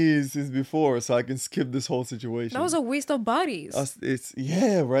me since before so I can skip this whole situation? That was a waste of bodies.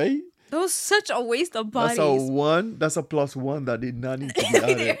 Yeah, right? That was such a waste of bodies. That's a plus one that did not need to be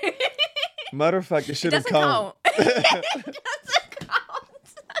added. Matter of fact, it shouldn't count.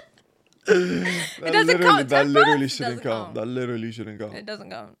 It doesn't count. That literally shouldn't count. That literally shouldn't count. It doesn't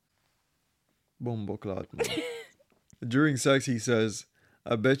count. Bomboclat, man. During sex, he says,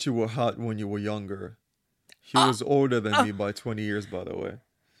 I bet you were hot when you were younger. He was older than me by 20 years, by the way.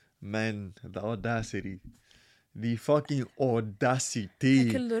 Man, the audacity. The fucking audacity.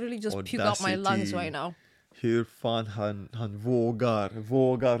 I can literally just puke out my lungs right now. Hur fan han vågar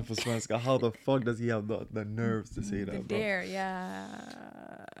på svenska. How the fuck does he have the nerves to say that, bro? Dare, yeah.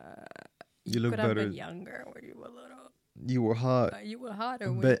 You look could better. Have been younger when you were little. You were hot. You were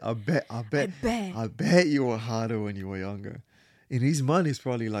hotter. I bet you were hotter when you were younger. In his mind, it's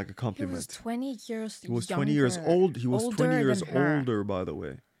probably like a compliment. He was 20 years He was younger. 20 years old. He was 20 years older, by the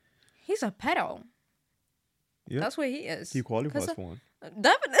way. He's a pedo. Yeah. That's what he is. He qualifies for one.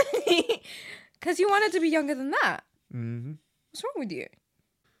 Definitely. Because you wanted to be younger than that. Mm-hmm. What's wrong with you?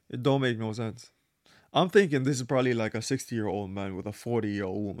 It don't make no sense. I'm thinking this is probably like a 60-year-old man with a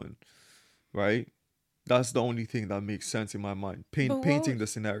 40-year-old woman. Right? That's the only thing that makes sense in my mind. Painting the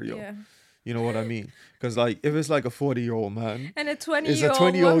scenario. Yeah. You know what I mean? Because like if it's like a 40-year-old man and a 20-year-old it's a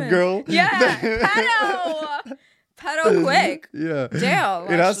 20-year-old girl. Yeah. Pedo quick. Yeah.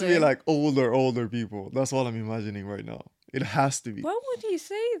 Damn. It has to be like older people. That's all I'm imagining right now. It has to be. Why would he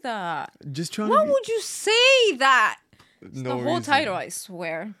say that? Just trying Why would you say that? It's no the whole reason. title, I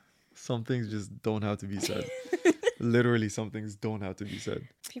swear. Some things just don't have to be said. Literally, some things don't have to be said.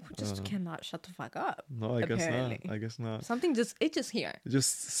 People just cannot shut the fuck up. No, I guess not. Something just itches here.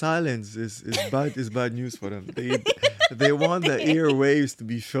 Just silence is bad. Is bad news for them. They want the airwaves to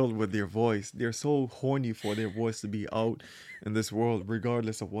be filled with their voice. They're so horny for their voice to be out in this world,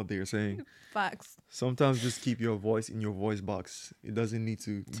 regardless of what they're saying. Facts. Sometimes just keep your voice in your voice box. It doesn't need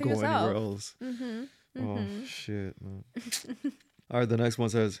to go yourself. anywhere else. Mm-hmm. Oh shit, man. All right, the next one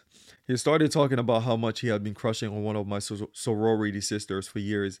says, he started talking about how much he had been crushing on one of my sorority sisters for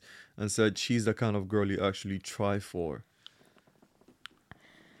years and said she's the kind of girl you actually try for.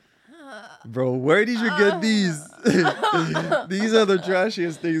 Bro, where did you get these? These are the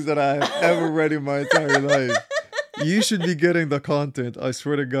trashiest things that I have ever read in my entire life. You should be getting the content, I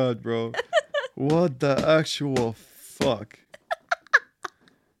swear to God, bro. What the actual fuck?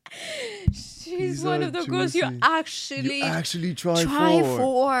 She's one of the girls you actually try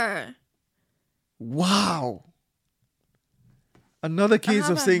for. Wow. Another case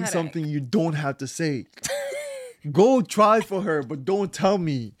of saying something you don't have to say. Go try for her, but don't tell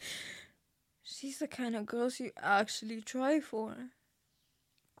me. She's the kind of girls you actually try for.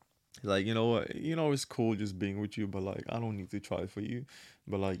 Like, you know what? You know, it's cool just being with you, but like, I don't need to try for you.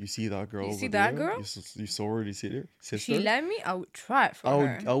 But like, you see that girl? You see that girl? You already see her? Sister? She let me. I would try for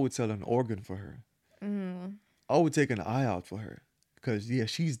her. I would sell an organ for her. I would take an eye out for her, because yeah,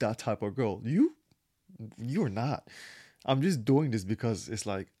 she's that type of girl. You're not. I'm just doing this because it's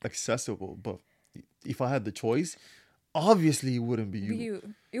like accessible. But if I had the choice, obviously it wouldn't be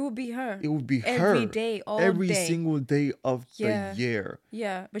you. It would be her. It would be her every day, all every day. Single day of the year.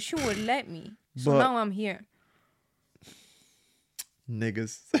 Yeah, but she would let me. So now I'm here.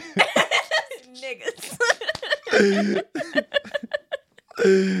 Niggas.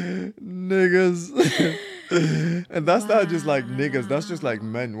 Niggas. And that's not just like niggas. That's just like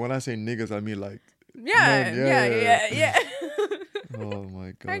men. When I say niggas, I mean like men. Yeah. Oh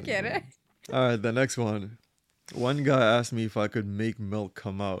my God. I get it. All right, the next one. One guy asked me if I could make milk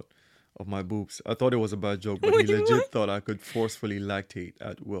come out of my boobs. I thought it was a bad joke, but he legit thought I could forcefully lactate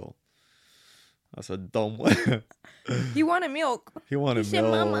at will. That's a dumb one. He wanted milk. He wanted milk.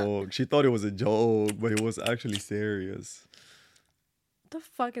 Mama. She thought it was a joke, but it was actually serious. What the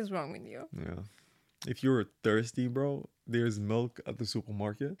fuck is wrong with you? Yeah. If you're thirsty, bro, there's milk at the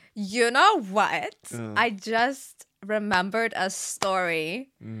supermarket. You know what? I just remembered a story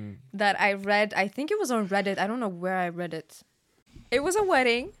that I read. I think it was on Reddit. I don't know where I read it. It was a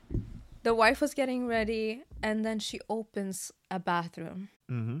wedding. The wife was getting ready, and then she opens a bathroom.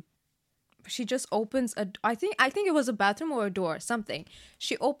 Mm-hmm. She just opens I think it was a bathroom or a door, something.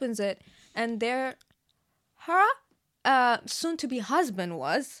 She opens it, and there, her soon-to-be husband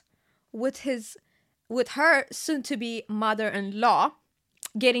was with her soon-to-be mother-in-law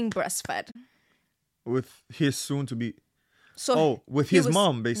getting breastfed. With his soon-to-be... with his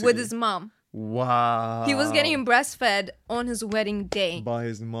mom, basically. With his mom. Wow. He was getting breastfed on his wedding day. By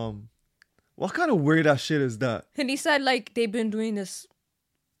his mom. What kind of weird ass shit is that? And he said, like, they've been doing this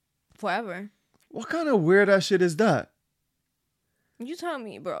forever. What kind of weird ass shit is that? You tell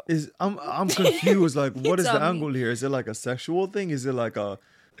me, bro. I'm confused. Like, what is the angle here? Is it like a sexual thing? Is it like a...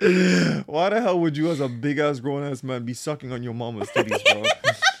 Why the hell would you, as a big ass grown ass man, be sucking on your mama's titties, bro?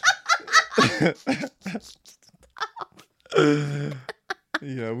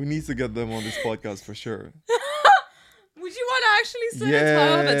 Yeah, we need to get them on this podcast for sure. Would you want to actually sit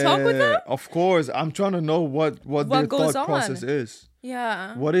and have a talk with them? Of course. I'm trying to know what their thought process is.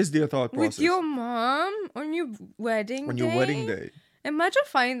 Yeah. What is their thought process? With your mom on your wedding day? On your wedding day. Imagine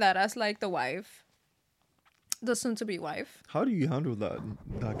finding that as like the wife. The soon-to-be wife. How do you handle that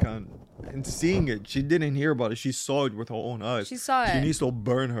kind? And seeing it, she didn't hear about it. She saw it with her own eyes. She saw it. She needs to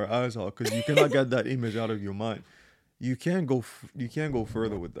burn her eyes out because you cannot get that image out of your mind. You can't go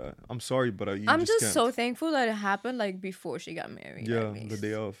further with that. I'm sorry, but I'm just so thankful that it happened like before she got married. Yeah, the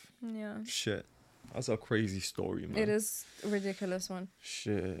day of. Yeah. Shit, that's a crazy story, man. It is a ridiculous one.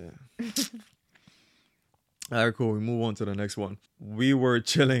 Shit. All right, cool. We move on to the next one. We were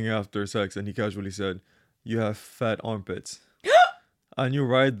chilling after sex, and he casually said, "You have fat armpits." I knew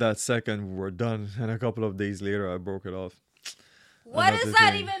right that second we were done, and a couple of days later, I broke it off. What does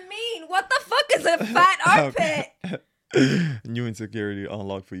that even mean? What the fuck is a fat armpit? New insecurity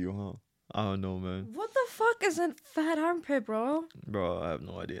unlocked for you, huh? I don't know, man. What the fuck is a fat armpit, bro? Bro, I have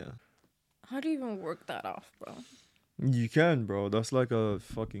no idea. How do you even work that off, bro? You can, bro. That's like a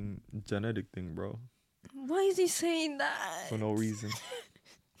fucking genetic thing, bro. Why is he saying that? For no reason.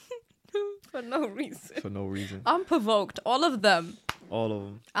 For no reason. For no reason. Unprovoked. All of them. All of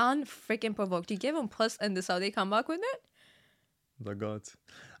them. Unfreaking provoked. You give them puss and this how they come back with it? The guts.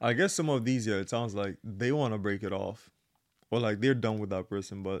 I guess some of these, it sounds like they want to break it off. Or like they're done with that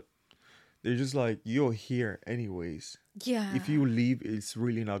person, but they're just like, you're here anyways. Yeah. If you leave, it's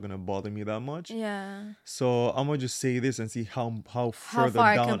really not going to bother me that much. Yeah. So I'm going to just say this and see how further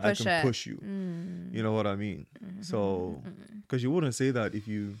down I can push you. You know what I mean? Mm-hmm. So, because you wouldn't say that if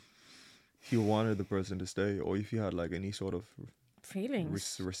you wanted the person to stay or if you had like any sort of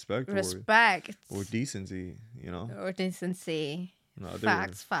feelings, respect or decency, you know, or decency. No,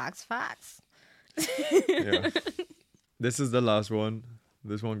 facts. Yeah. This is the last one.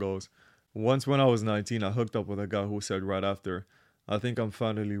 This one goes, once when I was 19, I hooked up with a guy who said right after, I think I'm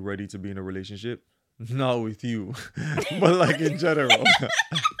finally ready to be in a relationship. Not with you, but like in general.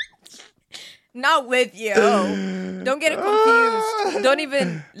 Not with you. Don't get it confused. Don't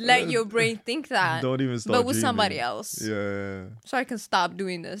even let your brain think that. Don't even start But with dreaming. somebody else. Yeah. So I can stop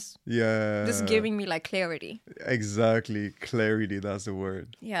doing this. Yeah. This is giving me like clarity. Exactly. Clarity. That's the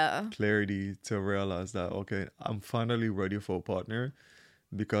word. Yeah. Clarity to realize that, okay, I'm finally ready for a partner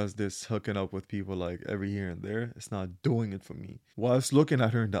because this hooking up with people like every here and there, it's not doing it for me. Whilst looking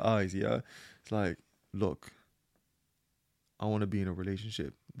at her in the eyes, yeah, it's like, look, I want to be in a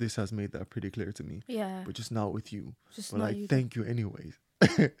relationship. This has made that pretty clear to me. Yeah. But just not with you. Just but not like, you. thank you anyways.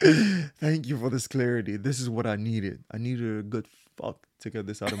 Thank you for this clarity. This is what I needed. I needed a good fuck to get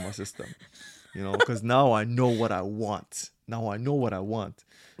this out of my system. You know, because now I know what I want.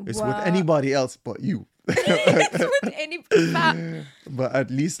 It's with anybody else but you. It's with any... But at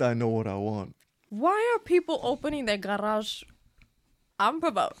least I know what I want. Why are people opening their garage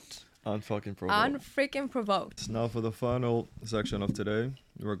unprovoked? Unfucking provoked. Unfreaking provoked. Now for the final section of today,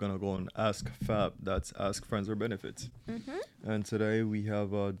 we're going to go on Ask Fab. That's Ask Friends or Benefits. Mm-hmm. And today we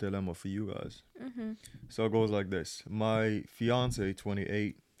have a dilemma for you guys. Mm-hmm. So it goes like this. My fiance,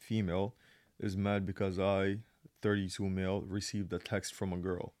 28, female, is mad because I, 32 male, received a text from a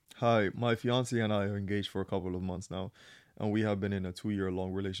girl. Hi, my fiance and I are engaged for a couple of months now, and we have been in a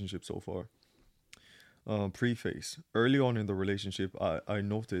 2-year-long relationship so far. Preface. Early on in the relationship, I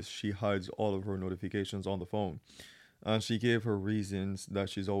noticed she hides all of her notifications on the phone, and she gave her reasons that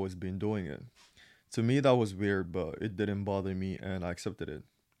she's always been doing it. To me, that was weird, but it didn't bother me, and I accepted it.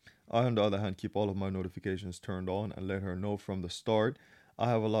 I, on the other hand, keep all of my notifications turned on and let her know from the start I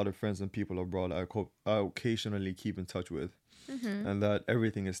have a lot of friends and people abroad I occasionally keep in touch with, and that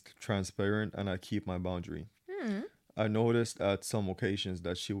everything is transparent, and I keep my boundary. I noticed at some occasions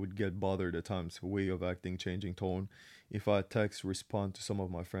that she would get bothered at times, way of acting, changing tone, if I respond to some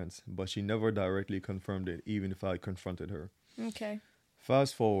of my friends, but she never directly confirmed it, even if I confronted her. Okay.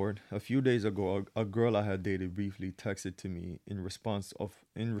 Fast forward, a few days ago, a girl I had dated briefly texted to me in response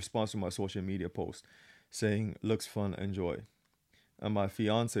to my social media post, saying, "Looks fun, enjoy." And my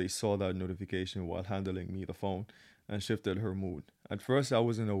fiance saw that notification while handling me the phone and shifted her mood. At first, I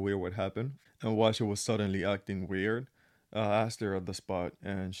wasn't aware what happened and why she was suddenly acting weird. I asked her at the spot,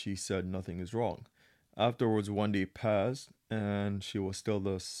 and she said nothing is wrong. Afterwards, one day passed, and she was still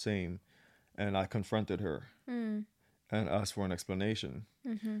the same, and I confronted her and asked for an explanation.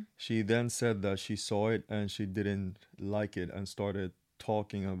 She then said that she saw it and she didn't like it, and started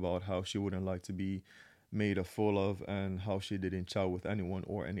talking about how she wouldn't like to be made a fool of and how she didn't chat with anyone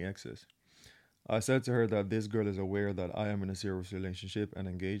or any exes. I said to her that this girl is aware that I am in a serious relationship and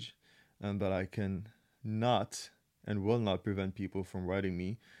engaged, and that I can not and will not prevent people from writing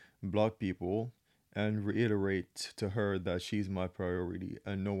me, block people, and reiterate to her that she's my priority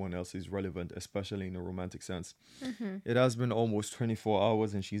and no one else is relevant, especially in a romantic sense. It has been almost 24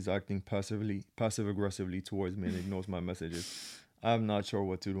 hours and she's acting passive-aggressively towards me and ignores my messages. I'm not sure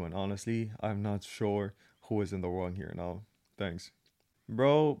what to do, and honestly, I'm not sure who is in the wrong here now. Thanks.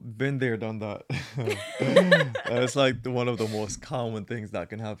 Bro, been there, done that. It's like one of the most common things that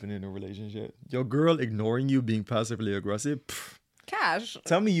can happen in a relationship. Your girl ignoring you, being passively aggressive. Cash.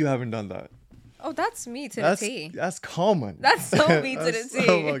 Tell me you haven't done that. Oh, that's me to the T. That's common. That's so me to the T.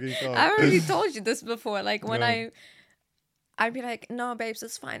 So fucking common. I already told you this before. Like when I'd be like, "No, babes,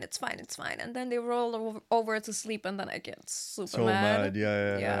 it's fine. And then they roll over to sleep, and then I get super so mad.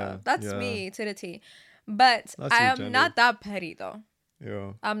 Yeah. That's me to the T. But I am not that petty though.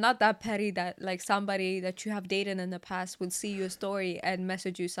 Yeah. I'm not that petty that like somebody that you have dated in the past would see your story and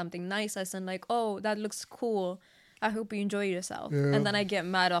message you something nice as in like, "Oh, that looks cool. I hope you enjoy yourself." Yeah. And then I get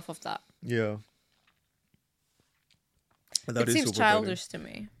mad off of that. Yeah. It seems childish to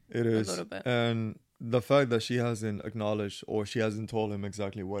me. It is. A little bit. And the fact that she hasn't acknowledged or she hasn't told him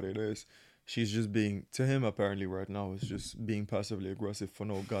exactly what it is, she's just being, to him apparently right now, is just being passively aggressive for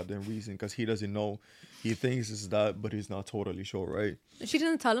no goddamn reason, because he doesn't know. He thinks it's that, but he's not totally sure, right? She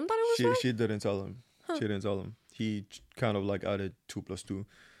didn't tell him that it was that? She didn't tell him. Huh. She didn't tell him. He kind of like added 2 + 2.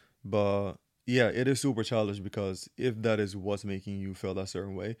 But yeah, it is super childish, because if that is what's making you feel that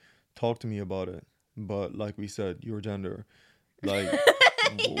certain way, talk to me about it. But like we said, your gender, like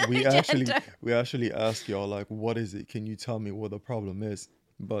we actually ask y'all, like, what is it? Can you tell me what the problem is?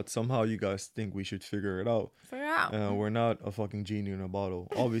 But somehow you guys think we should figure it out. We're not a fucking genie in a bottle.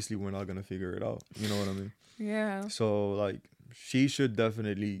 Obviously, we're not gonna figure it out. You know what I mean? Yeah. So like, she should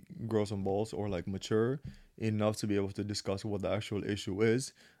definitely grow some balls, or like mature enough to be able to discuss what the actual issue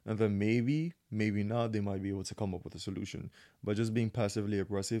is, and then maybe not, they might be able to come up with a solution. But just being passively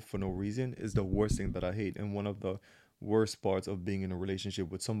aggressive for no reason is the worst thing that I hate, and one of the worst parts of being in a relationship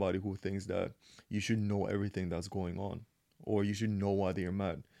with somebody who thinks that you should know everything that's going on, or you should know why they're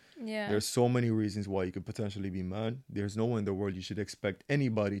mad. Yeah. There's so many reasons why you could potentially be mad. There's no one in the world you should expect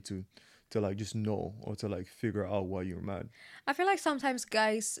anybody to like just know, or to like figure out why you're mad. I feel like sometimes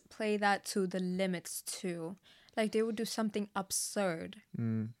guys play that to the limits too. Like they would do something absurd.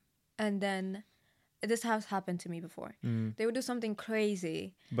 And then this has happened to me before. They would do something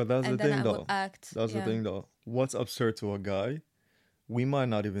crazy. But that's the thing though. That's the thing though. What's absurd to a guy, we might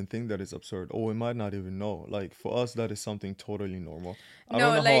not even think that it's absurd, or we might not even know. Like for us, that is something totally normal. I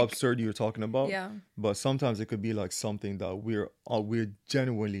don't know how absurd you're talking about. Yeah. But sometimes it could be like something that we're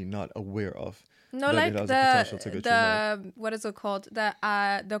genuinely not aware of. No, like the what is it called?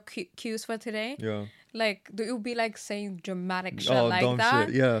 The cues for today. Yeah. Like it would be like saying dramatic shit like dumb that.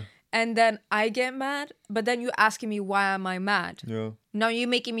 Shit. Yeah. And then I get mad, but then you asking me why am I mad? Yeah. Now you're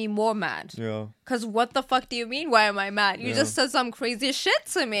making me more mad. Yeah. Cause what the fuck do you mean? Why am I mad? You just said some crazy shit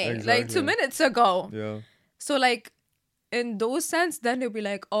to me like 2 minutes ago. Yeah. So like, in those sense, then they'll be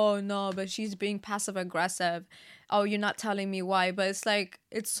like, "Oh no, but she's being passive aggressive. Oh, you're not telling me why." But it's like,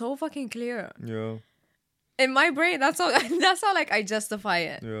 it's so fucking clear. Yeah. In my brain, that's how like I justify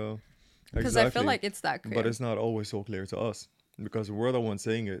it. Yeah. Because I feel like it's that clear. But it's not always so clear to us, because we're the ones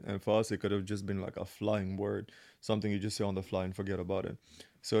saying it, and for us it could have just been like a flying word, something you just say on the fly and forget about it.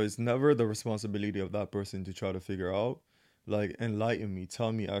 So it's never the responsibility of that person to try to figure out, like, enlighten me,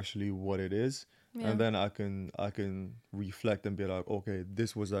 tell me actually what it is. And then I can reflect and be like, okay,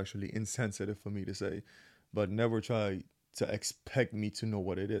 this was actually insensitive for me to say. But never try to expect me to know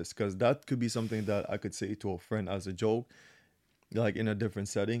what it is, because that could be something that I could say to a friend as a joke, like in a different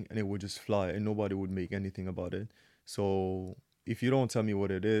setting, and it would just fly and nobody would make anything about it. So if you don't tell me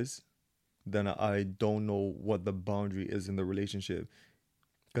what it is, then I don't know what the boundary is in the relationship.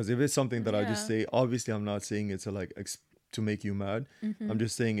 Because if it's something that I just say, obviously I'm not saying it to like to make you mad. I'm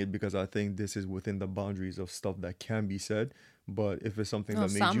just saying it because I think this is within the boundaries of stuff that can be said. But if it's something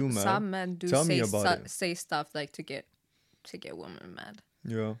that made you mad, some men do tell me about it. Say stuff like to get women mad.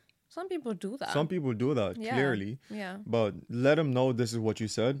 Yeah. Some people do that. Some people do that, clearly. Yeah. But let them know this is what you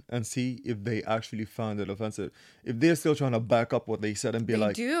said and see if they actually found it offensive. If they're still trying to back up what they said and be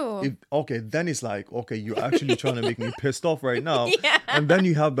okay, then it's like, okay, you're actually trying to make me pissed off right now. And then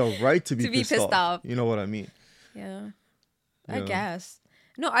you have the right to be pissed off. You know what I mean? Yeah. I guess.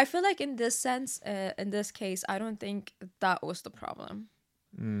 No, I feel like in this sense, in this case, I don't think that was the problem.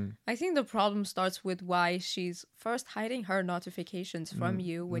 I think the problem starts with why she's first hiding her notifications from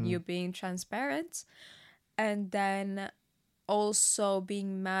you when you're being transparent, and then also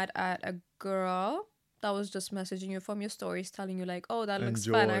being mad at a girl that was just messaging you from your stories telling you like, oh, that looks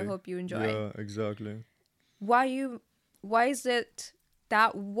fun, I hope you enjoy. Yeah, exactly. Why is it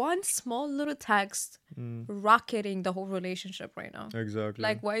that one small little text rocketing the whole relationship right now? Exactly.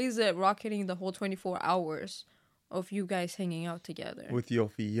 Like, why is it rocketing the whole 24 hours of you guys hanging out together with your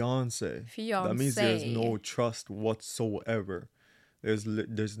fiance? That means there's no trust whatsoever.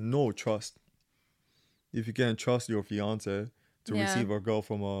 There's no trust. If you can't trust your fiance to receive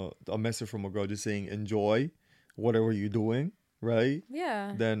a message from a girl just saying enjoy whatever you're doing, right?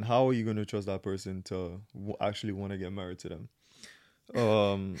 Yeah. Then how are you going to trust that person to actually want to get married to them?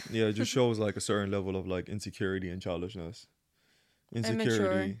 It just shows like a certain level of like insecurity and childishness.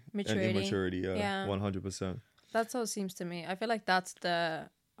 Insecurity and immaturity. Yeah. 100%. That's how it seems to me. I feel like that's the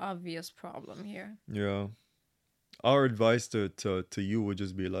obvious problem here. Yeah. Our advice to you would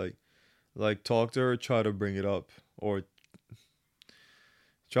just be like talk to her, try to bring it up, or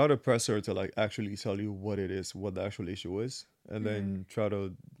try to press her to like actually tell you what it is, what the actual issue is, and then try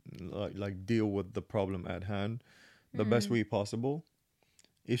to like deal with the problem at hand the best way possible.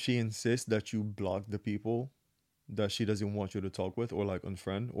 If she insists that you block the people that she doesn't want you to talk with or like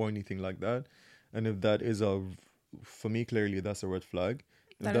unfriend or anything like that, and if that is for me, clearly that's a red flag.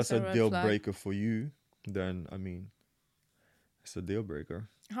 If that's a deal breaker for you, then I mean, it's a deal breaker.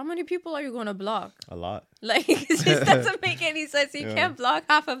 How many people are you going to block? A lot. Like, it just doesn't make any sense. You can't block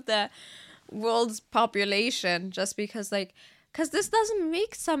half of the world's population just because, like, because this doesn't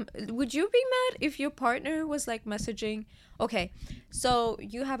make some... Would you be mad if your partner was, like, messaging... Okay, so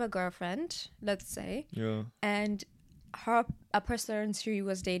you have a girlfriend, let's say. Yeah. And a person she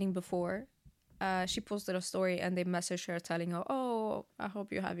was dating before, she posted a story and they messaged her telling her, oh, I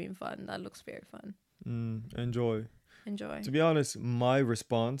hope you're having fun. That looks very fun. Enjoy. To be honest, my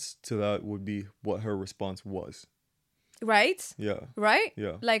response to that would be what her response was. Right? Yeah. Right?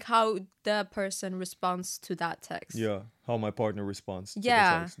 Yeah. Like how the person responds to that text. Yeah. How my partner responds to the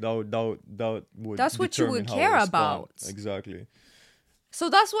text. That would That's what you would care about. Exactly.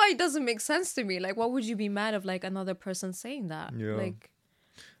 So that's why it doesn't make sense to me. Like, what would you be mad of like another person saying that? Yeah. Like,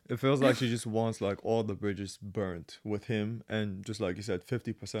 it feels like she just wants like all the bridges burnt with him and just like you said,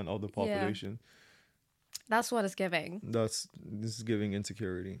 50% of the population. Yeah. That's what it's giving. This is giving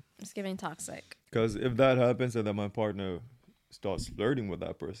insecurity. It's giving toxic. Because if that happens and then my partner starts flirting with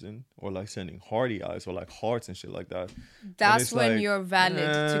that person or like sending hearty eyes or like hearts and shit like that, that's when like, you're valid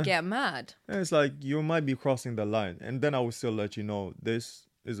to get mad. And it's like you might be crossing the line, and then I will still let you know this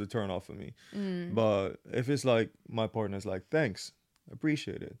is a turn off for me. But if it's like my partner's like, thanks,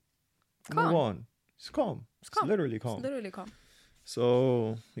 appreciate it, move on. It's calm. It's literally calm. It's literally calm.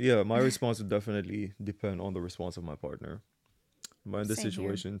 So yeah, my response would definitely depend on the response of my partner. But in this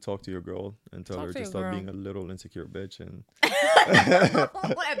situation, talk to your girl and tell her to stop being a little insecure bitch and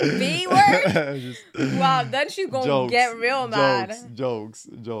what a B word. Wow, then she's gonna get real mad. Jokes.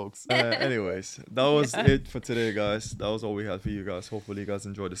 Anyways, that was it for today, guys. That was all we had for you guys. Hopefully you guys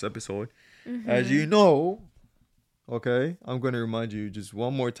enjoyed this episode. As you know, okay, I'm gonna remind you just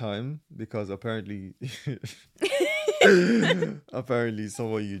one more time because apparently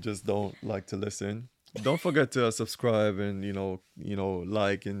some of you just don't like to listen. Don't forget to subscribe and you know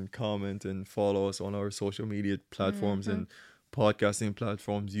like and comment and follow us on our social media platforms and podcasting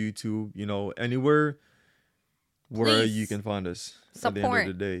platforms, YouTube, anywhere where you can find us. At the end of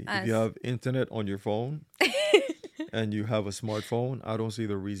the day, if you have internet on your phone and you have a smartphone, I don't see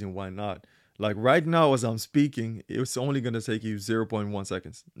the reason why not. Like right now as I'm speaking, it's only gonna take you 0.1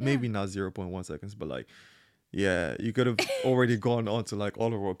 seconds, maybe not 0.1 seconds, but like. Yeah, you could have already gone on to like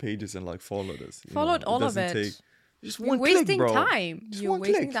all of our pages and like followed us. Followed all of it. It Just one You're click, bro. Time. You're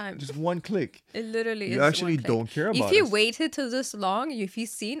wasting time. Just one click. It literally is. You actually don't care about it. If you waited to this long, if you've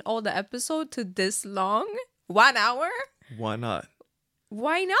seen all the episode to this long, 1 hour. Why not?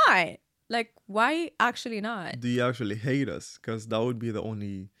 Why not? Like, why actually not? Do you actually hate us? Because that would be the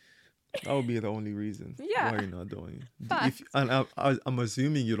only reason why you're not doing it. I'm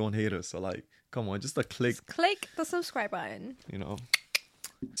assuming you don't hate us. So like, come on, just a click. Just click the subscribe button. You know.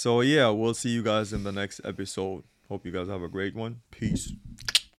 So yeah, we'll see you guys in the next episode. Hope you guys have a great one. Peace.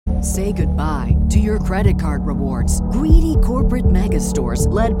 Say goodbye to your credit card rewards. Greedy corporate mega stores,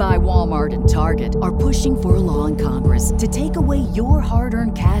 led by Walmart and Target, are pushing for a law in Congress to take away your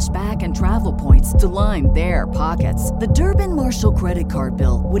hard-earned cash back and travel points to line their pockets. The Durbin-Marshall credit card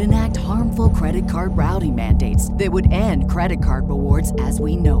bill would enact harmful credit card routing mandates that would end credit card rewards as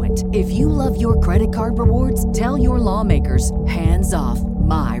we know it. If you love your credit card rewards, tell your lawmakers, hands off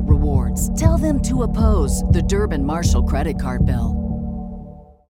my rewards. Tell them to oppose the Durbin-Marshall credit card bill.